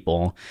up with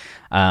people,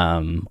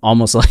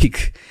 almost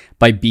like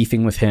by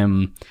beefing with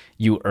him,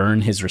 you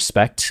earn his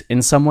respect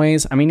in some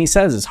ways. I mean, he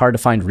says it's hard to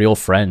find real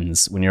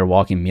friends when you're a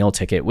walking meal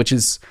ticket, which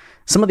is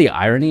some of the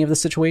irony of the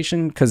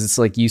situation, because it's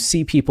like you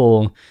see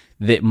people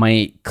that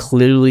might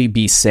clearly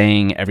be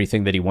saying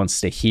everything that he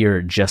wants to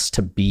hear just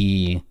to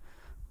be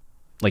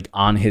like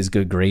on his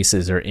good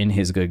graces or in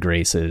his good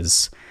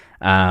graces.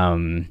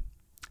 And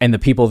the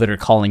people that are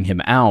calling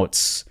him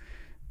out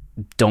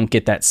don't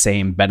get that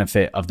same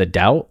benefit of the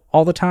doubt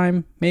all the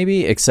time,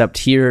 maybe, except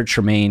here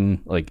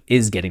Tremaine like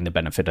is getting the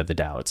benefit of the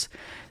doubt.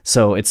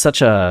 So it's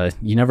such a,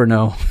 you never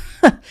know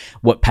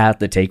what path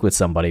to take with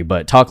somebody.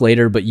 But talk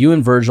later. But you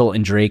and Virgil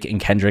and Drake and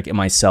Kendrick and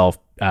myself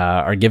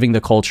are giving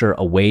the culture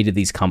away to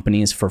these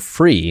companies for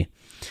free.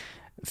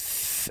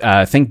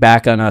 Think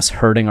back on us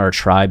hurting our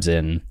tribes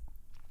in.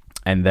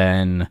 And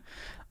then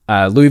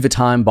Louis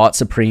Vuitton bought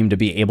Supreme to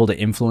be able to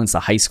influence the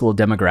high school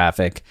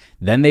demographic.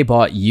 Then they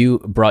brought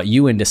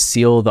you in to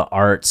seal the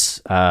arts,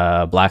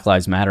 Black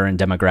Lives Matter and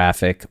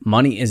demographic.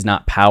 Money is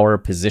not power.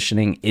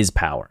 Positioning is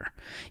power.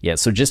 Yeah,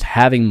 so just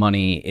having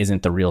money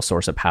isn't the real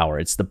source of power.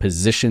 It's the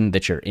position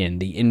that you're in,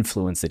 the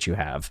influence that you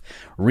have.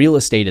 Real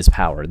estate is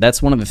power.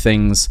 That's one of the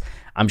things.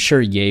 I'm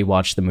sure Ye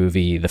watched the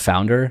movie The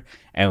Founder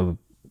and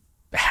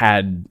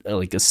had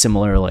like a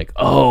similar like,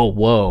 oh,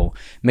 whoa,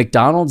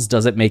 McDonald's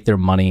doesn't make their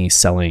money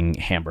selling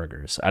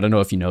hamburgers. I don't know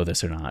if you know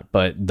this or not,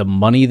 but the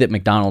money that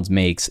McDonald's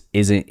makes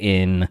isn't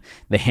in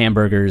the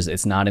hamburgers.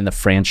 It's not in the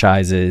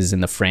franchises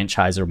and the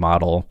franchiser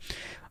model.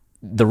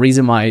 The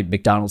reason why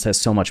McDonald's has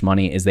so much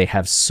money is they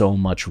have so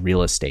much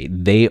real estate.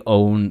 They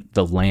own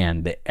the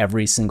land that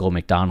every single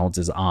McDonald's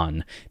is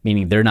on,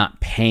 meaning they're not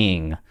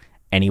paying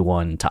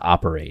anyone to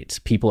operate.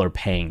 People are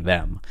paying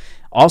them.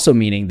 Also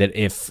meaning that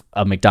if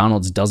a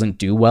McDonald's doesn't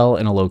do well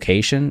in a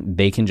location,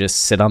 they can just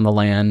sit on the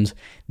land.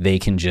 They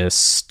can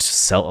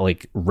just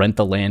rent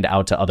the land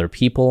out to other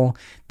people.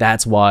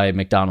 That's why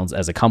McDonald's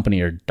as a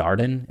company, or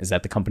Darden, is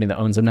that the company that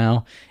owns them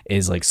now,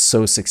 is like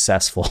so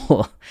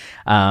successful.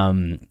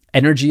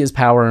 Energy is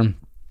power.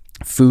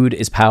 Food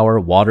is power,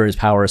 water is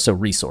power, so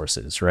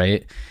resources,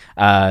 right?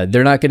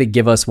 They're not going to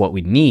give us what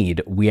we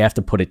need. We have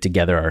to put it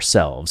together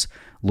ourselves.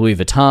 Louis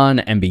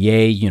Vuitton,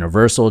 NBA,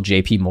 Universal,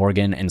 JP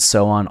Morgan, and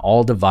so on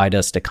all divide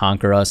us to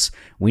conquer us.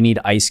 We need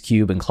Ice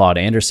Cube and Claude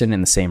Anderson in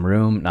the same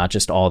room, not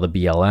just all the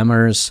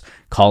BLMers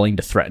calling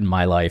to threaten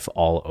my life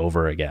all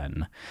over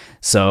again.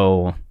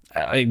 So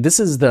this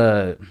is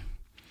the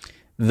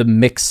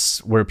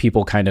mix where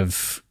people kind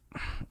of,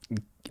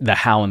 the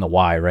how and the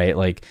why, right?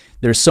 Like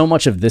there's so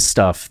much of this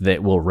stuff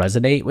that will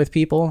resonate with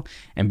people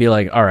and be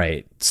like, all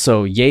right,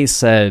 so Ye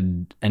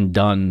said and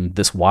done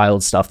this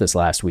wild stuff this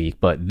last week,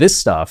 but this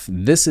stuff,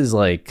 this is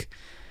like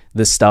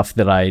the stuff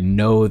that I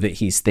know that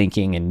he's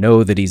thinking and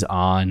know that he's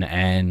on,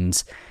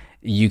 and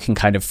you can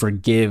kind of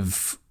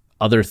forgive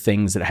other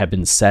things that have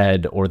been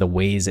said or the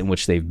ways in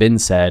which they've been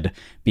said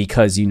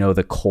because you know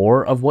the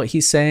core of what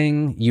he's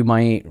saying you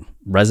might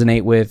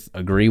resonate with,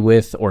 agree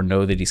with, or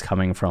know that he's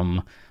coming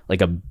from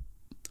like a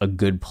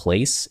good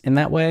place in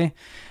that way.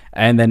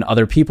 And then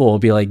other people will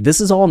be like, this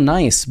is all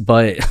nice,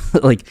 but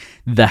like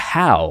the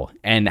how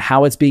and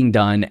how it's being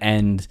done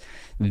and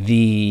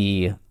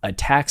the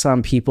attacks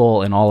on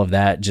people and all of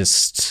that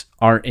just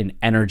aren't an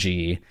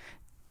energy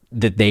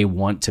that they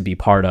want to be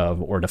part of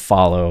or to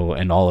follow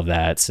and all of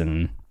that.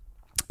 And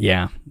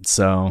yeah,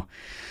 so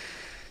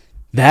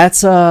that's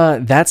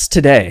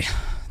today.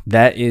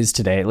 That is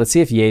today. Let's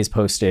see if Ye's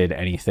posted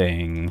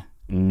anything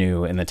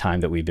new in the time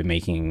that we've been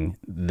making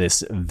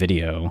this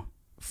video.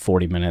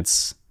 40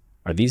 minutes.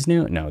 Are these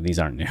new? No, these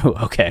aren't new.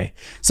 Okay.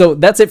 So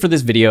that's it for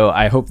this video.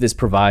 I hope this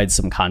provides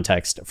some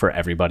context for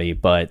everybody,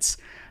 but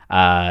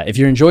if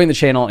you're enjoying the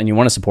channel and you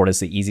want to support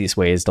us, the easiest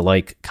way is to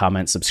like,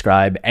 comment,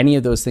 subscribe. Any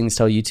of those things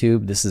tell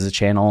YouTube this is a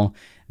channel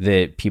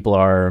that people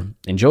are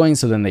enjoying,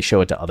 so then they show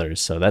it to others.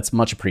 So that's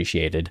much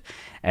appreciated.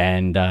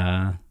 And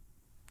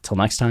till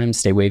next time,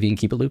 stay wavy and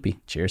keep it loopy.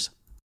 Cheers.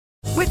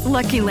 With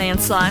Lucky Land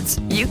Slots,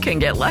 you can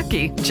get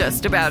lucky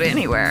just about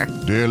anywhere.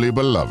 Dearly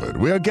beloved,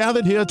 we are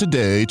gathered here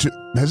today to...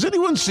 Has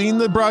anyone seen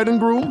the bride and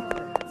groom?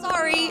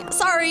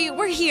 Sorry,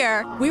 we're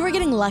here. We were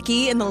getting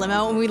lucky in the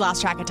limo and we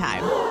lost track of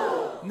time.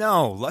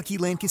 No, Lucky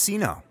Land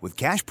Casino, with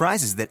cash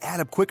prizes that add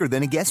up quicker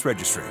than a guest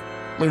registry.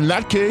 In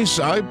that case,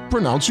 I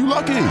pronounce you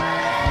lucky.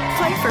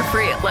 Play for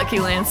free at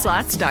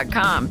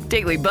LuckyLandSlots.com.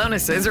 Daily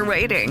bonuses are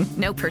waiting.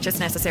 No purchase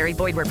necessary.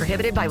 Void where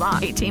prohibited by law.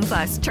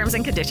 18+. Terms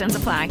and conditions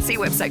apply. See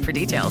website for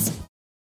details.